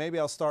 Kelly, maybe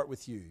I'll start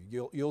with you.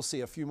 You'll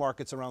see a few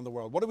markets around the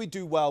world. What do we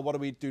do well? What do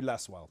we do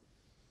less well?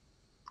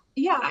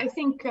 Yeah, I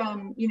think,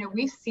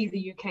 we see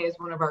the UK as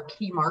one of our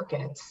key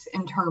markets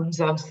in terms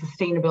of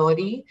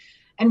sustainability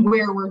and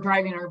where we're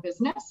driving our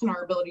business and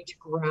our ability to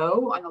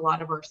grow on a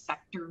lot of our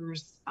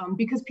sectors,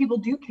 because people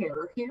do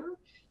care here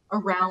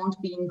around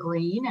being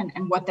green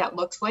and what that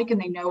looks like, and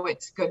they know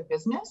it's good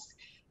business.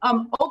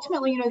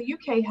 Ultimately, the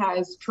UK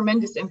has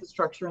tremendous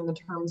infrastructure in the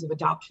terms of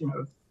adoption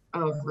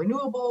of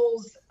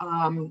renewables,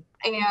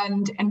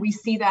 and we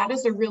see that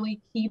as a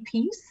really key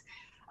piece.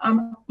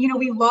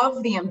 We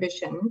love the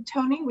ambition,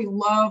 Tony. We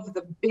love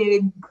the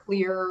big,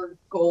 clear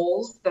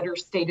goals that are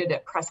stated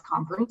at press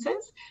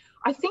conferences.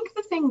 I think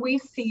the thing we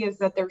see is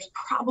that there's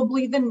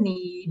probably the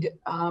need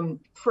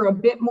for a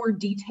bit more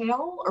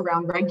detail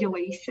around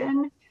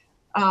regulation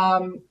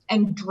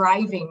and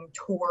driving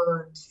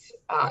towards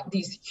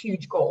these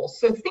huge goals.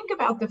 So think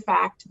about the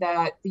fact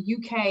that the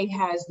UK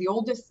has the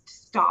oldest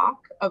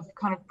stock of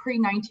kind of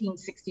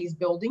pre-1960s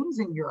buildings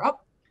in Europe,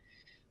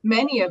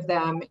 many of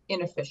them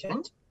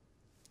inefficient.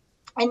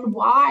 And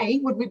why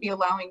would we be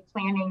allowing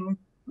planning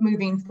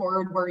moving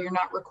forward where you're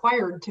not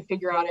required to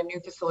figure out a new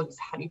facilities?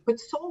 How do you put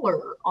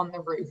solar on the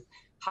roof?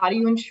 How do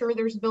you ensure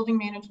there's a building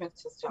management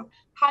system?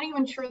 How do you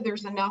ensure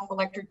there's enough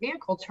electric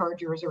vehicle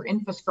chargers or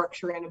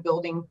infrastructure in a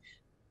building,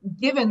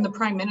 given the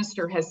Prime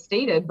Minister has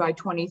stated by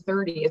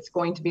 2030 it's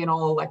going to be an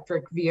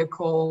all-electric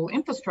vehicle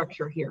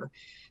infrastructure here?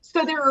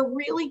 So there are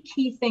really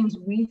key things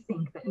we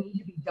think that need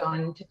to be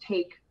done to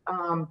take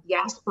the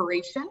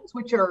aspirations,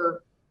 which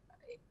are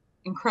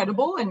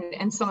incredible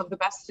and some of the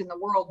best in the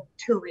world,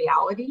 to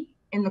reality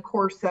in the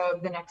course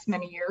of the next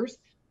many years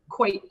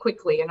quite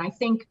quickly. And I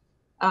think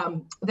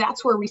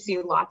that's where we see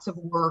lots of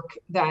work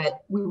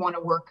that we want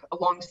to work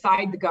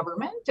alongside the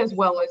government as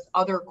well as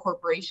other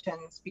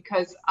corporations,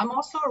 because I'm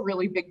also a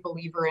really big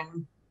believer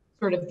in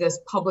sort of this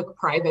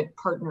public-private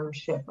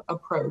partnership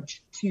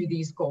approach to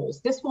these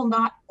goals. This will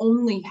not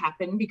only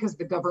happen because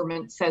the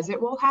government says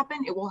it will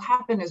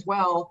happen as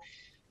well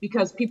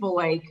because people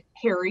like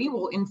Harry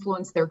will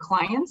influence their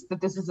clients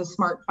that this is a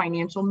smart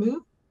financial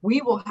move.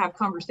 We will have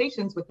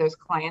conversations with those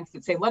clients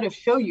that say, let us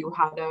show you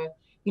how to,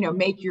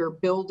 make your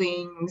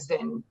buildings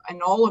and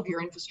all of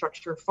your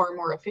infrastructure far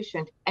more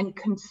efficient. And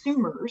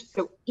consumers,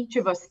 so each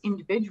of us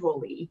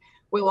individually,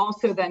 will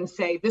also then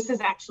say, this is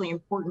actually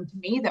important to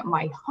me that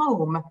my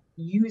home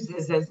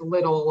uses as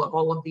little of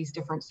all of these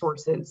different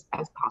sources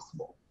as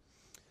possible.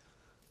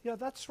 Yeah,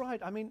 that's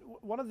right. I mean,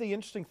 one of the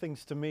interesting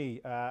things to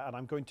me, and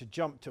I'm going to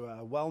jump to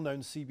a well-known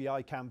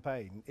CBI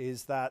campaign,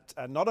 is that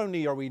not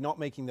only are we not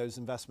making those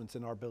investments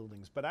in our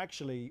buildings, but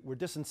actually we're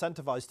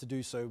disincentivized to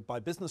do so by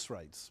business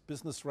rates.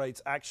 Business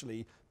rates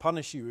actually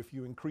punish you if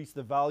you increase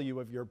the value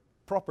of your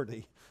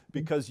property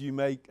because you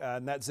make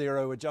net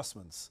zero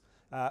adjustments,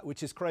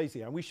 which is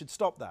crazy. And we should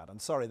stop that.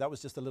 And sorry, that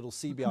was just a little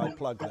CBI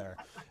plug there,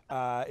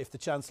 if the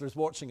Chancellor's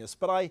watching us.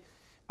 But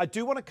I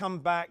do want to come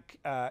back,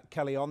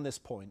 Kelly, on this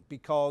point,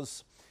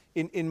 because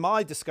in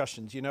my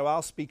discussions,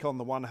 I'll speak on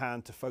the one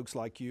hand to folks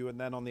like you, and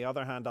then on the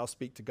other hand, I'll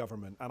speak to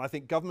government. And I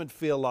think government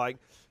feel like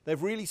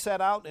they've really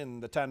set out in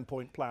the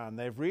 10-point plan,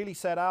 they've really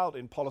set out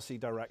in policy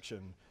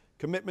direction,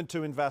 commitment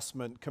to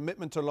investment,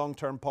 commitment to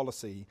long-term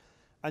policy,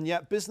 and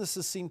yet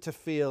businesses seem to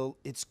feel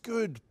it's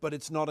good, but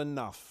it's not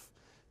enough.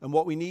 And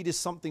what we need is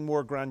something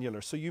more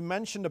granular. So you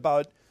mentioned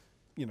about,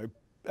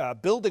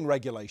 building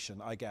regulation,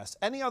 I guess.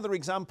 Any other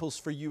examples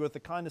for you of the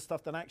kind of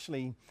stuff that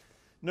actually,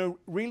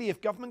 really,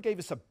 if government gave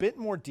us a bit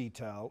more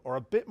detail or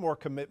a bit more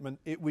commitment,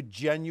 it would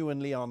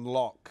genuinely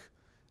unlock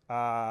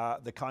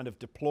the kind of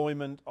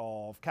deployment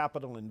of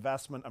capital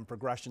investment and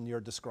progression you're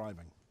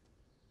describing?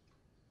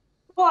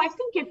 Well, I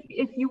think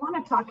if you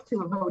want to talk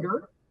to a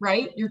voter,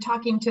 right, you're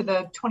talking to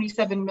the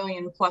 27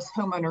 million plus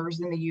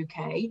homeowners in the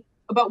UK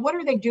about what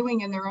are they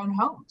doing in their own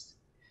homes.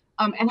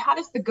 And how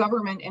does the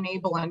government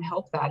enable and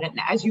help that? And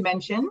as you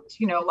mentioned,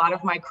 a lot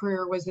of my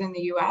career was in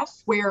the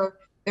US, where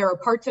there are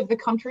parts of the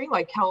country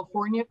like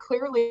California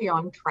clearly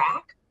on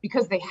track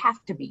because they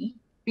have to be,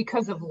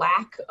 because of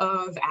lack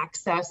of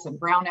access and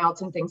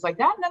brownouts and things like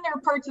that. And then there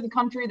are parts of the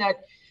country that,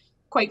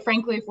 quite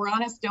frankly, if we're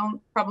honest,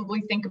 don't probably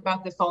think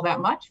about this all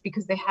that much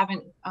because they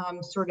haven't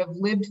sort of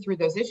lived through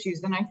those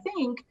issues. And I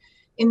think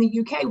in the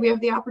UK, we have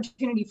the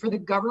opportunity for the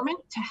government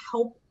to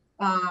help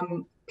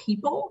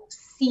people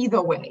see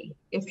the way,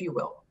 if you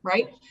will,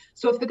 right?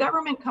 So if the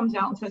government comes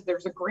out and says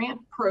there's a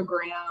grant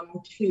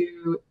program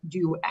to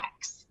do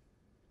X,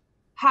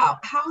 how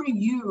do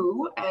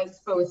you, as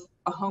both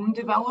a home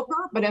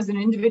developer, but as an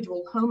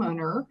individual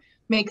homeowner,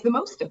 make the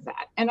most of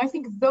that? And I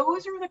think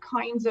those are the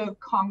kinds of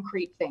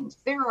concrete things.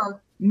 There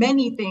are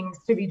many things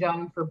to be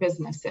done for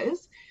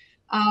businesses.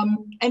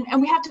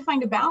 And we have to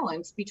find a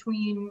balance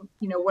between,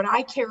 what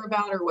I care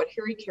about or what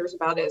Harry cares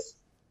about as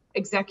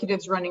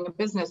executives running a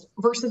business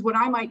versus what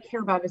I might care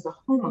about as a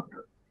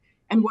homeowner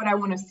and what I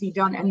want to see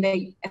done. And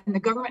the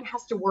government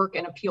has to work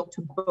and appeal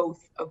to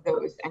both of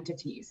those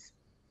entities.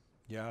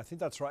 Yeah, I think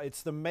that's right.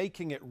 It's the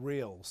making it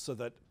real so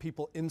that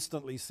people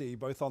instantly see,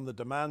 both on the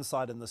demand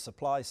side and the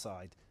supply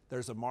side,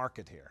 there's a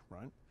market here,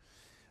 right?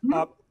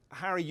 Mm-hmm.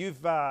 Harry,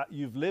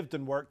 you've lived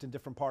and worked in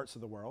different parts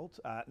of the world,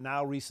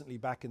 now recently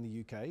back in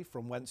the UK,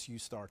 from whence you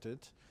started.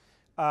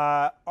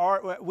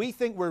 We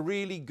think we're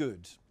really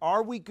good.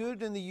 Are we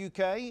good in the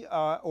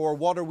UK, or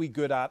what are we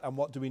good at, and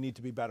what do we need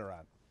to be better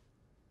at?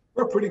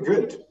 We're pretty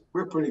good.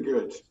 We're pretty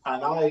good.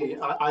 And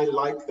I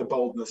like the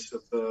boldness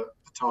of the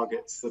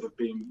targets that have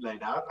been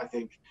laid out. I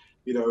think,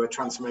 a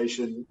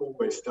transformation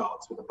always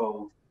starts with a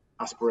bold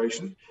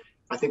aspiration.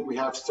 I think we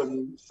have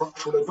some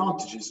structural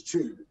advantages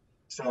too.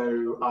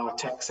 So our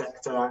tech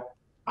sector,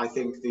 I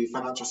think the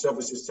financial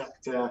services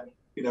sector,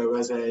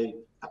 as a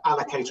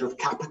allocator of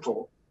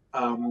capital,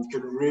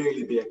 can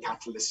really be a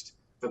catalyst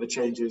for the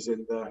changes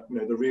in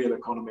the real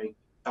economy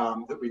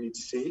that we need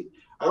to see.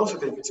 I also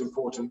think it's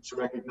important to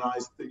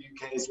recognize that the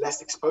UK is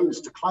less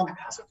exposed to climate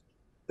hazard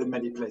than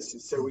many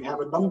places. So we have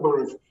a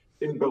number of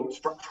inbuilt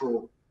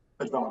structural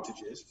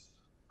advantages.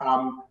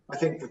 I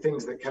think the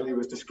things that Kelly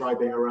was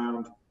describing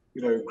around,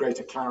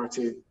 greater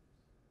clarity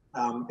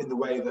in the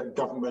way that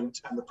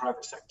government and the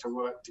private sector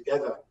work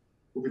together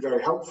will be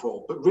very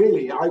helpful. But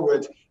really, I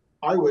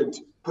would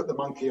put the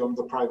monkey on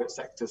the private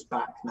sector's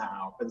back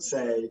now and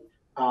say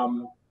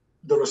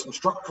there are some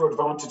structural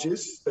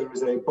advantages. There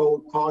is a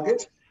bold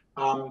target,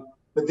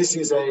 but this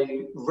is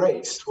a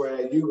race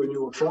where you and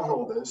your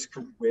shareholders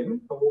could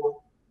win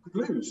or could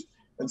lose.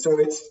 And so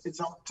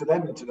it's up to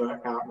them to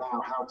work out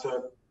now how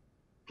to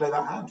play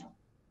that hand.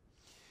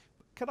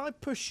 Can I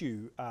push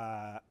you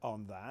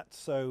on that?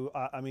 So,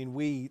 I mean,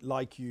 we,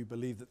 like you,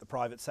 believe that the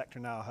private sector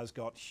now has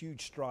got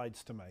huge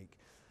strides to make.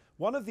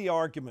 One of the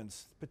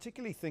arguments,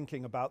 particularly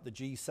thinking about the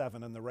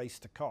G7 and the race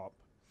to COP,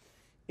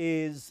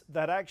 is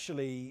that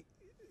actually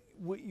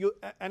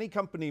any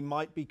company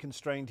might be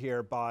constrained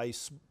here by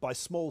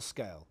small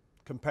scale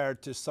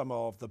compared to some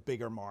of the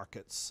bigger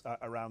markets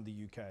around the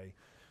UK.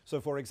 So,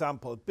 for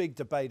example, a big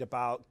debate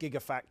about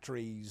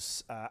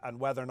gigafactories and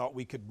whether or not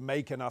we could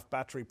make enough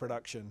battery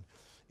production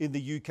in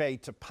the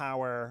UK to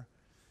power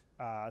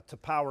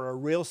a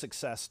real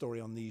success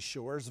story on these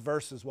shores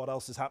versus what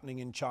else is happening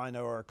in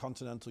China or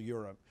continental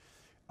Europe.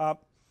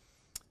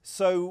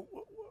 So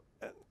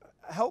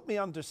help me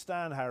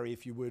understand, Harry,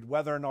 if you would,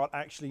 whether or not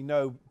actually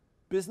no,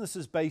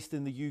 businesses based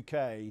in the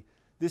UK,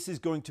 this is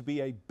going to be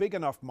a big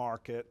enough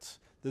market,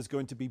 there's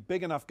going to be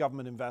big enough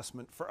government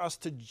investment for us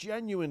to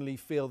genuinely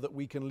feel that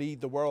we can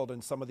lead the world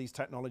in some of these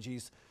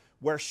technologies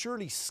where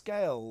surely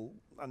scale,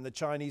 and the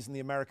Chinese and the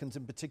Americans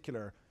in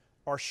particular,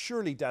 are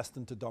surely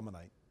destined to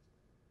dominate.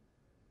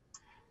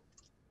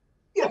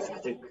 Yes, I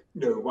think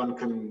one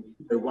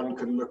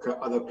can look at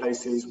other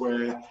places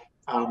where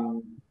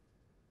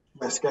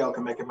scale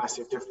can make a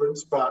massive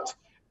difference. But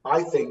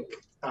I think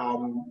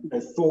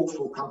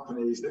thoughtful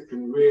companies that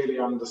can really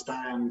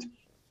understand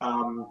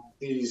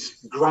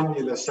these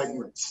granular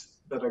segments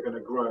that are going to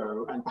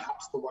grow, and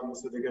perhaps the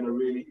ones that are going to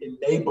really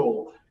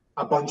enable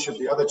a bunch of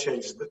the other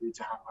changes that need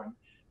to happen,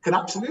 can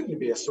absolutely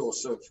be a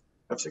source of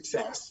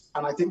success.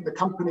 And I think the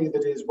company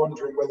that is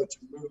wondering whether to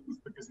move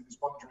because it is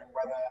wondering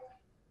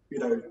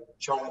whether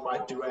China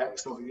might do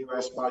X or the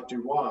US might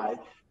do Y,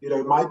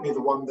 might be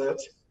the one that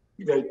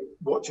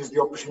watches the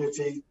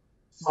opportunity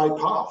slide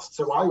past.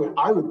 So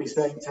I would be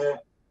saying to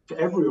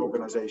every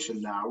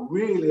organization now,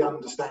 really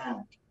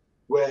understand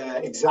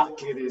where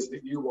exactly it is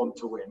that you want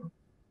to win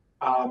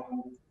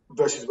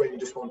versus where you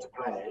just want to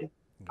play,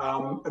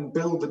 and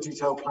build the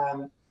detailed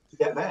plan to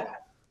get there.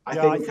 I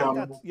think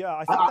to be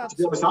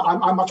honest,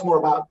 I'm much more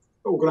about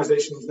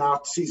organizations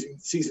now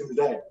seizing the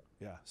day.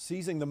 Yeah,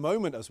 seizing the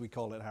moment, as we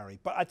call it, Harry.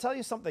 But I tell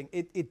you something,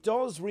 it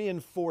does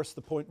reinforce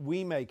the point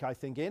we make, I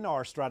think, in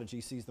our strategy,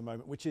 Seize the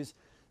Moment, which is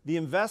the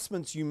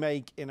investments you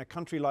make in a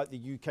country like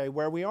the UK,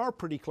 where we are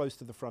pretty close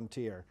to the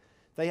frontier,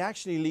 they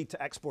actually lead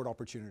to export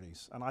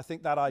opportunities. And I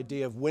think that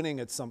idea of winning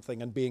at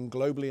something and being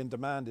globally in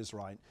demand is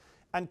right.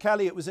 And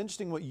Kelly, it was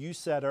interesting what you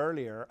said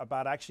earlier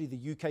about actually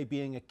the UK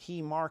being a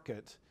key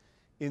market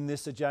in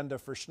this agenda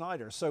for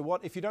Schneider. So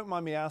what, if you don't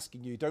mind me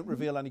asking you, don't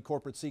reveal any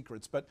corporate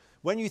secrets, but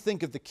when you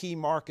think of the key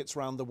markets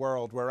around the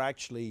world where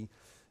actually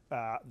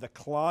the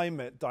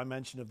climate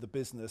dimension of the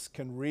business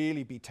can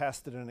really be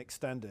tested and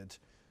extended,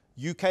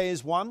 UK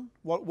is one.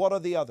 What are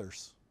the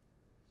others?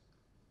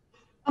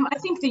 I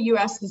think the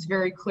US is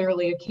very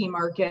clearly a key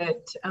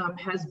market,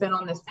 has been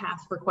on this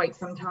path for quite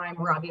some time.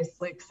 We're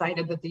obviously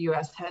excited that the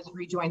US has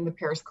rejoined the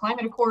Paris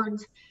Climate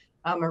Accords,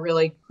 a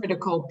really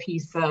critical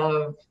piece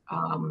of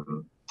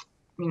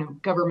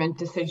government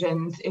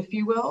decisions, if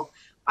you will.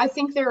 I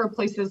think there are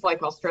places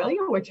like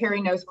Australia, which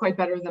Harry knows quite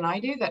better than I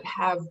do, that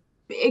have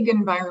big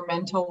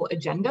environmental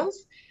agendas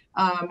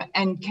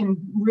and can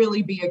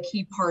really be a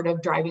key part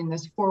of driving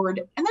this forward.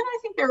 And then I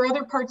think there are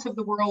other parts of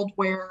the world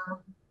where,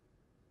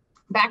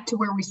 back to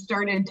where we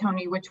started,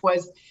 Tony, which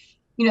was,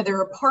 there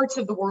are parts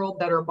of the world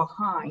that are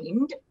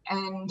behind,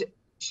 and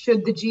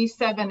should the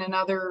G7 and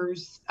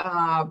others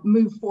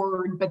move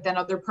forward, but then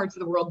other parts of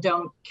the world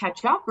don't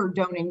catch up or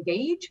don't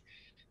engage,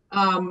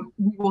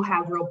 we will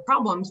have real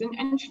problems.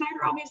 And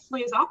Schneider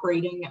obviously is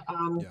operating,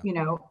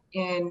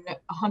 in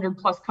 100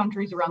 plus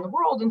countries around the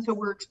world. And so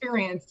we're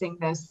experiencing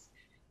this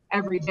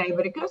every day.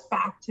 But it goes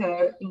back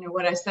to,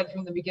 what I said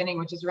from the beginning,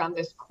 which is around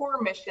this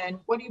core mission.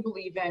 What do you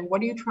believe in?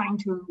 What are you trying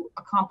to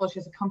accomplish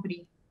as a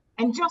company?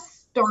 And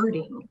just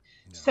starting.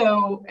 Yeah.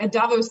 So at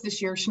Davos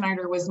this year,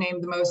 Schneider was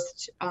named the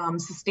most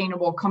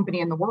sustainable company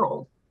in the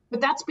world. But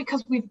that's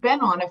because we've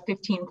been on a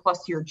 15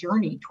 plus year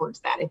journey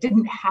towards that. It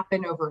didn't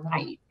happen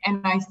overnight.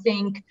 And I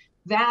think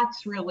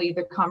that's really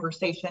the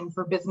conversation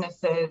for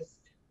businesses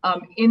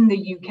in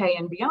the UK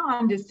and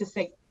beyond, is to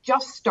say,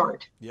 just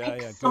start.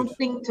 Pick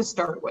something to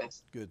start with.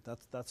 Good.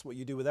 That's what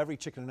you do with every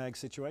chicken and egg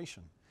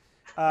situation.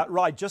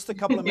 Right, just a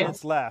couple of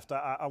minutes left.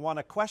 I want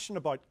a question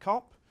about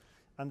COP,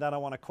 and then I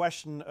want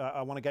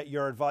to get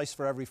your advice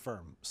for every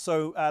firm.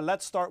 So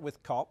let's start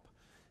with COP.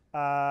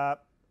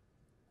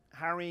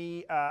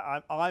 Harry,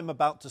 I'm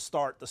about to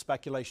start the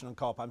speculation on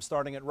COP. I'm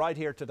starting it right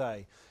here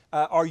today.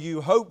 Are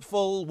you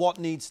hopeful? What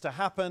needs to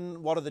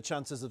happen? What are the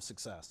chances of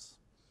success?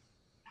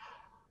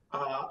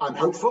 I'm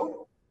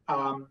hopeful.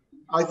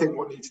 I think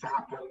what needs to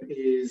happen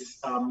is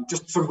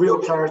just some real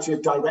clarity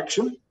of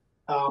direction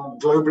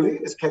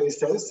globally, as Kelly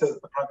says, so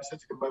that the private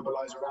sector can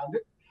mobilize around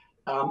it.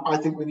 I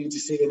think we need to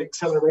see an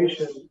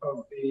acceleration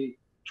of the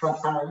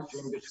transparency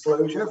and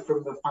disclosure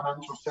from the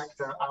financial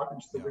sector out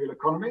into the real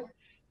economy.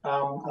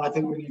 And I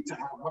think we need to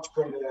have much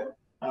greater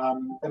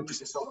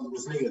emphasis on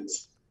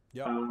resilience.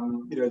 There are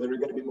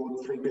going to be more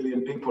than 3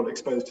 million people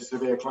exposed to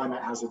severe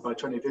climate hazard by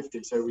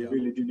 2050. So we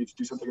really do need to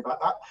do something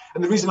about that.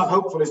 And the reason I'm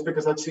hopeful is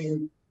because I've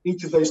seen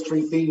each of those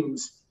three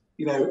themes,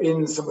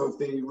 in some of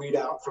the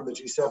readout from the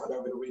G7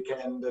 over the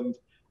weekend and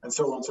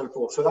so on and so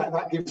forth. So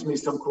that gives me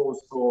some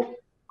cause for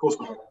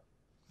hope.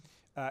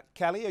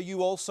 Kelly, are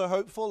you also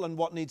hopeful, and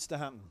what needs to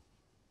happen?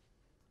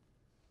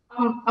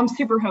 I'm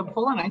super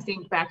hopeful, and I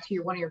think back to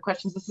one of your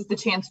questions, this is the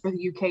chance for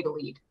the UK to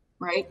lead,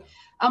 right?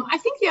 I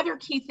think the other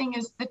key thing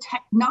is the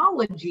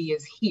technology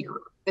is here.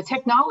 The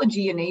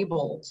technology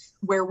enables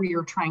where we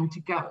are trying to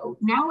go.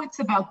 Now it's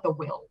about the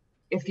will,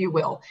 if you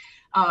will,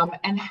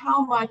 and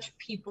how much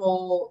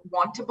people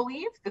want to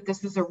believe that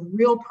this is a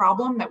real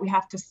problem that we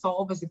have to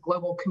solve as a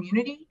global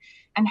community,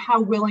 and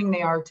how willing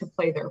they are to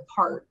play their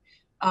part.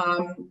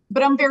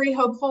 But I'm very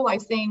hopeful. I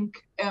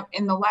think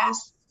in the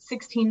last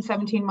 16,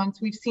 17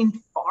 months, we've seen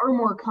far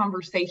more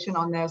conversation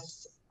on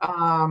this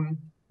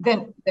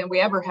than we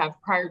ever have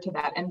prior to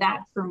that. And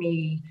that, for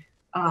me,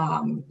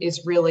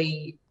 is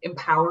really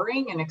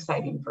empowering and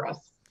exciting for us.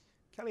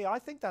 Kelly, I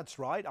think that's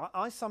right.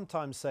 I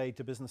sometimes say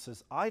to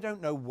businesses, I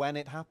don't know when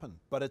it happened,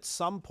 but at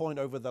some point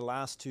over the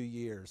last 2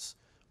 years,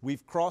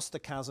 we've crossed a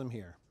chasm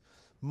here.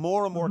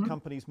 More and more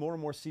companies, more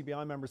and more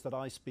CBI members that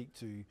I speak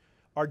to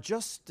are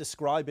just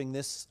describing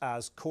this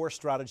as core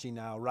strategy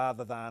now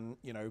rather than,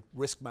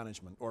 risk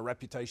management or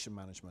reputation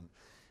management.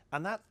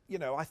 And that,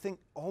 I think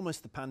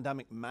almost the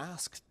pandemic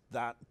masked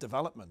that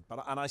development.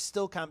 And I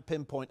still can't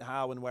pinpoint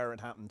how and where it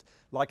happened.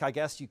 Like, I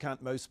guess you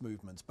can't most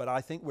movements, but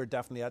I think we're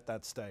definitely at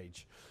that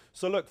stage.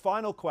 So look,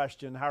 final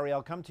question, Harry,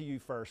 I'll come to you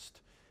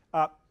first.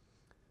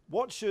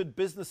 What should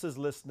businesses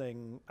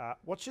listening,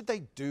 what should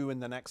they do in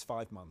the next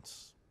 5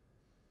 months?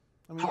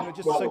 I mean,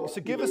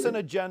 so give us an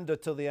agenda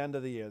till the end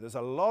of the year. There's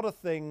a lot of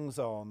things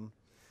on.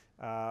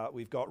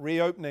 We've got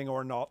reopening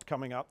or not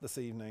coming up this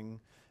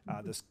evening.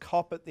 There's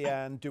COP at the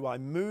end. Do I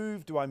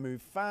move? Do I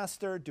move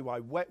faster?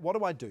 What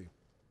do I do?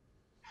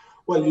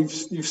 Well, you've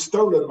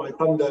stolen my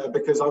thunder,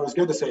 because I was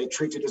going to say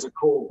treat it as a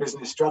core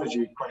business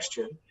strategy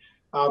question.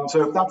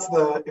 So if that's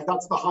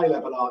the high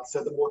level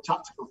answer, the more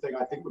tactical thing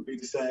I think would be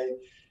to say,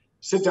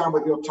 sit down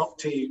with your top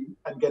team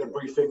and get a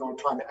briefing on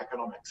climate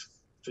economics,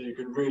 so you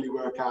can really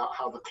work out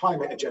how the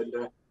climate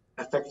agenda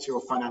affects your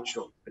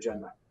financial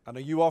agenda. And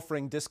are you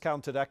offering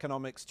discounted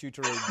economics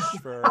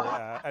tutorage for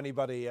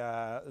anybody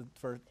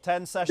for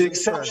 10 sessions?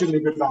 Exceptionally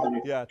good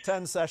value. Yeah,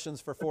 10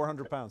 sessions for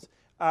 £400.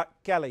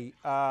 Kelly,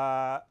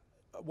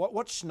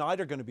 what's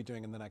Schneider going to be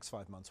doing in the next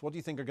 5 months? What do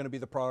you think are going to be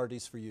the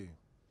priorities for you?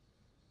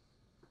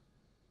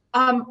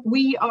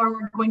 We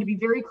are going to be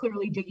very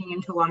clearly digging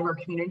into a lot of our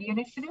community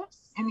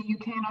initiatives in the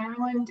UK and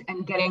Ireland,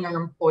 and getting our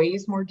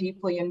employees more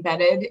deeply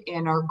embedded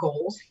in our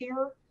goals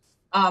here,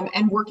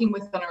 and working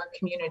within our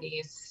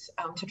communities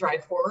to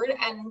drive forward.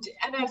 And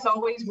as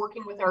always,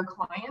 working with our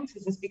clients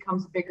as this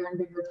becomes a bigger and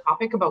bigger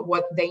topic about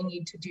what they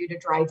need to do to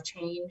drive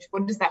change.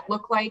 What does that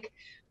look like?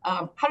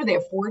 How do they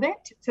afford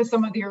it, to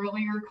some of the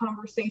earlier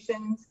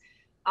conversations?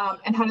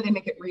 And how do they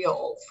make it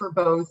real for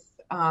both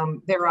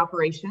their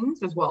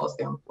operations as well as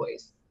their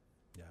employees?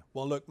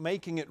 Well, look,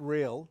 making it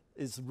real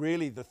is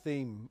really the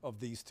theme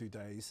of these 2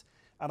 days.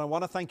 And I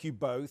want to thank you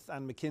both,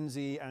 and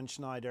McKinsey and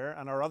Schneider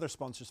and our other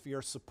sponsors, for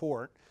your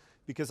support,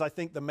 because I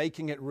think the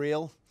making it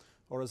real,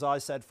 or as I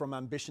said, from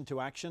ambition to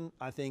action,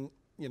 I think,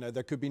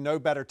 there could be no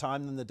better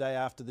time than the day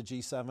after the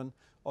G7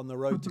 on the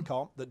road to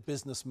COP that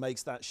business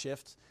makes that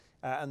shift.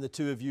 And the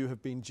two of you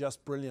have been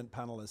just brilliant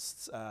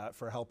panelists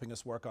for helping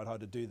us work out how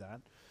to do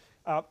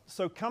that.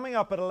 So coming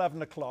up at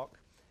 11 o'clock,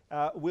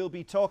 we'll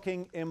be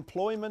talking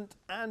employment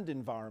and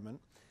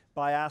environment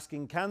by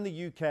asking, can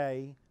the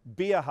UK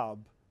be a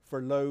hub for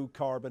low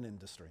carbon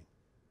industry?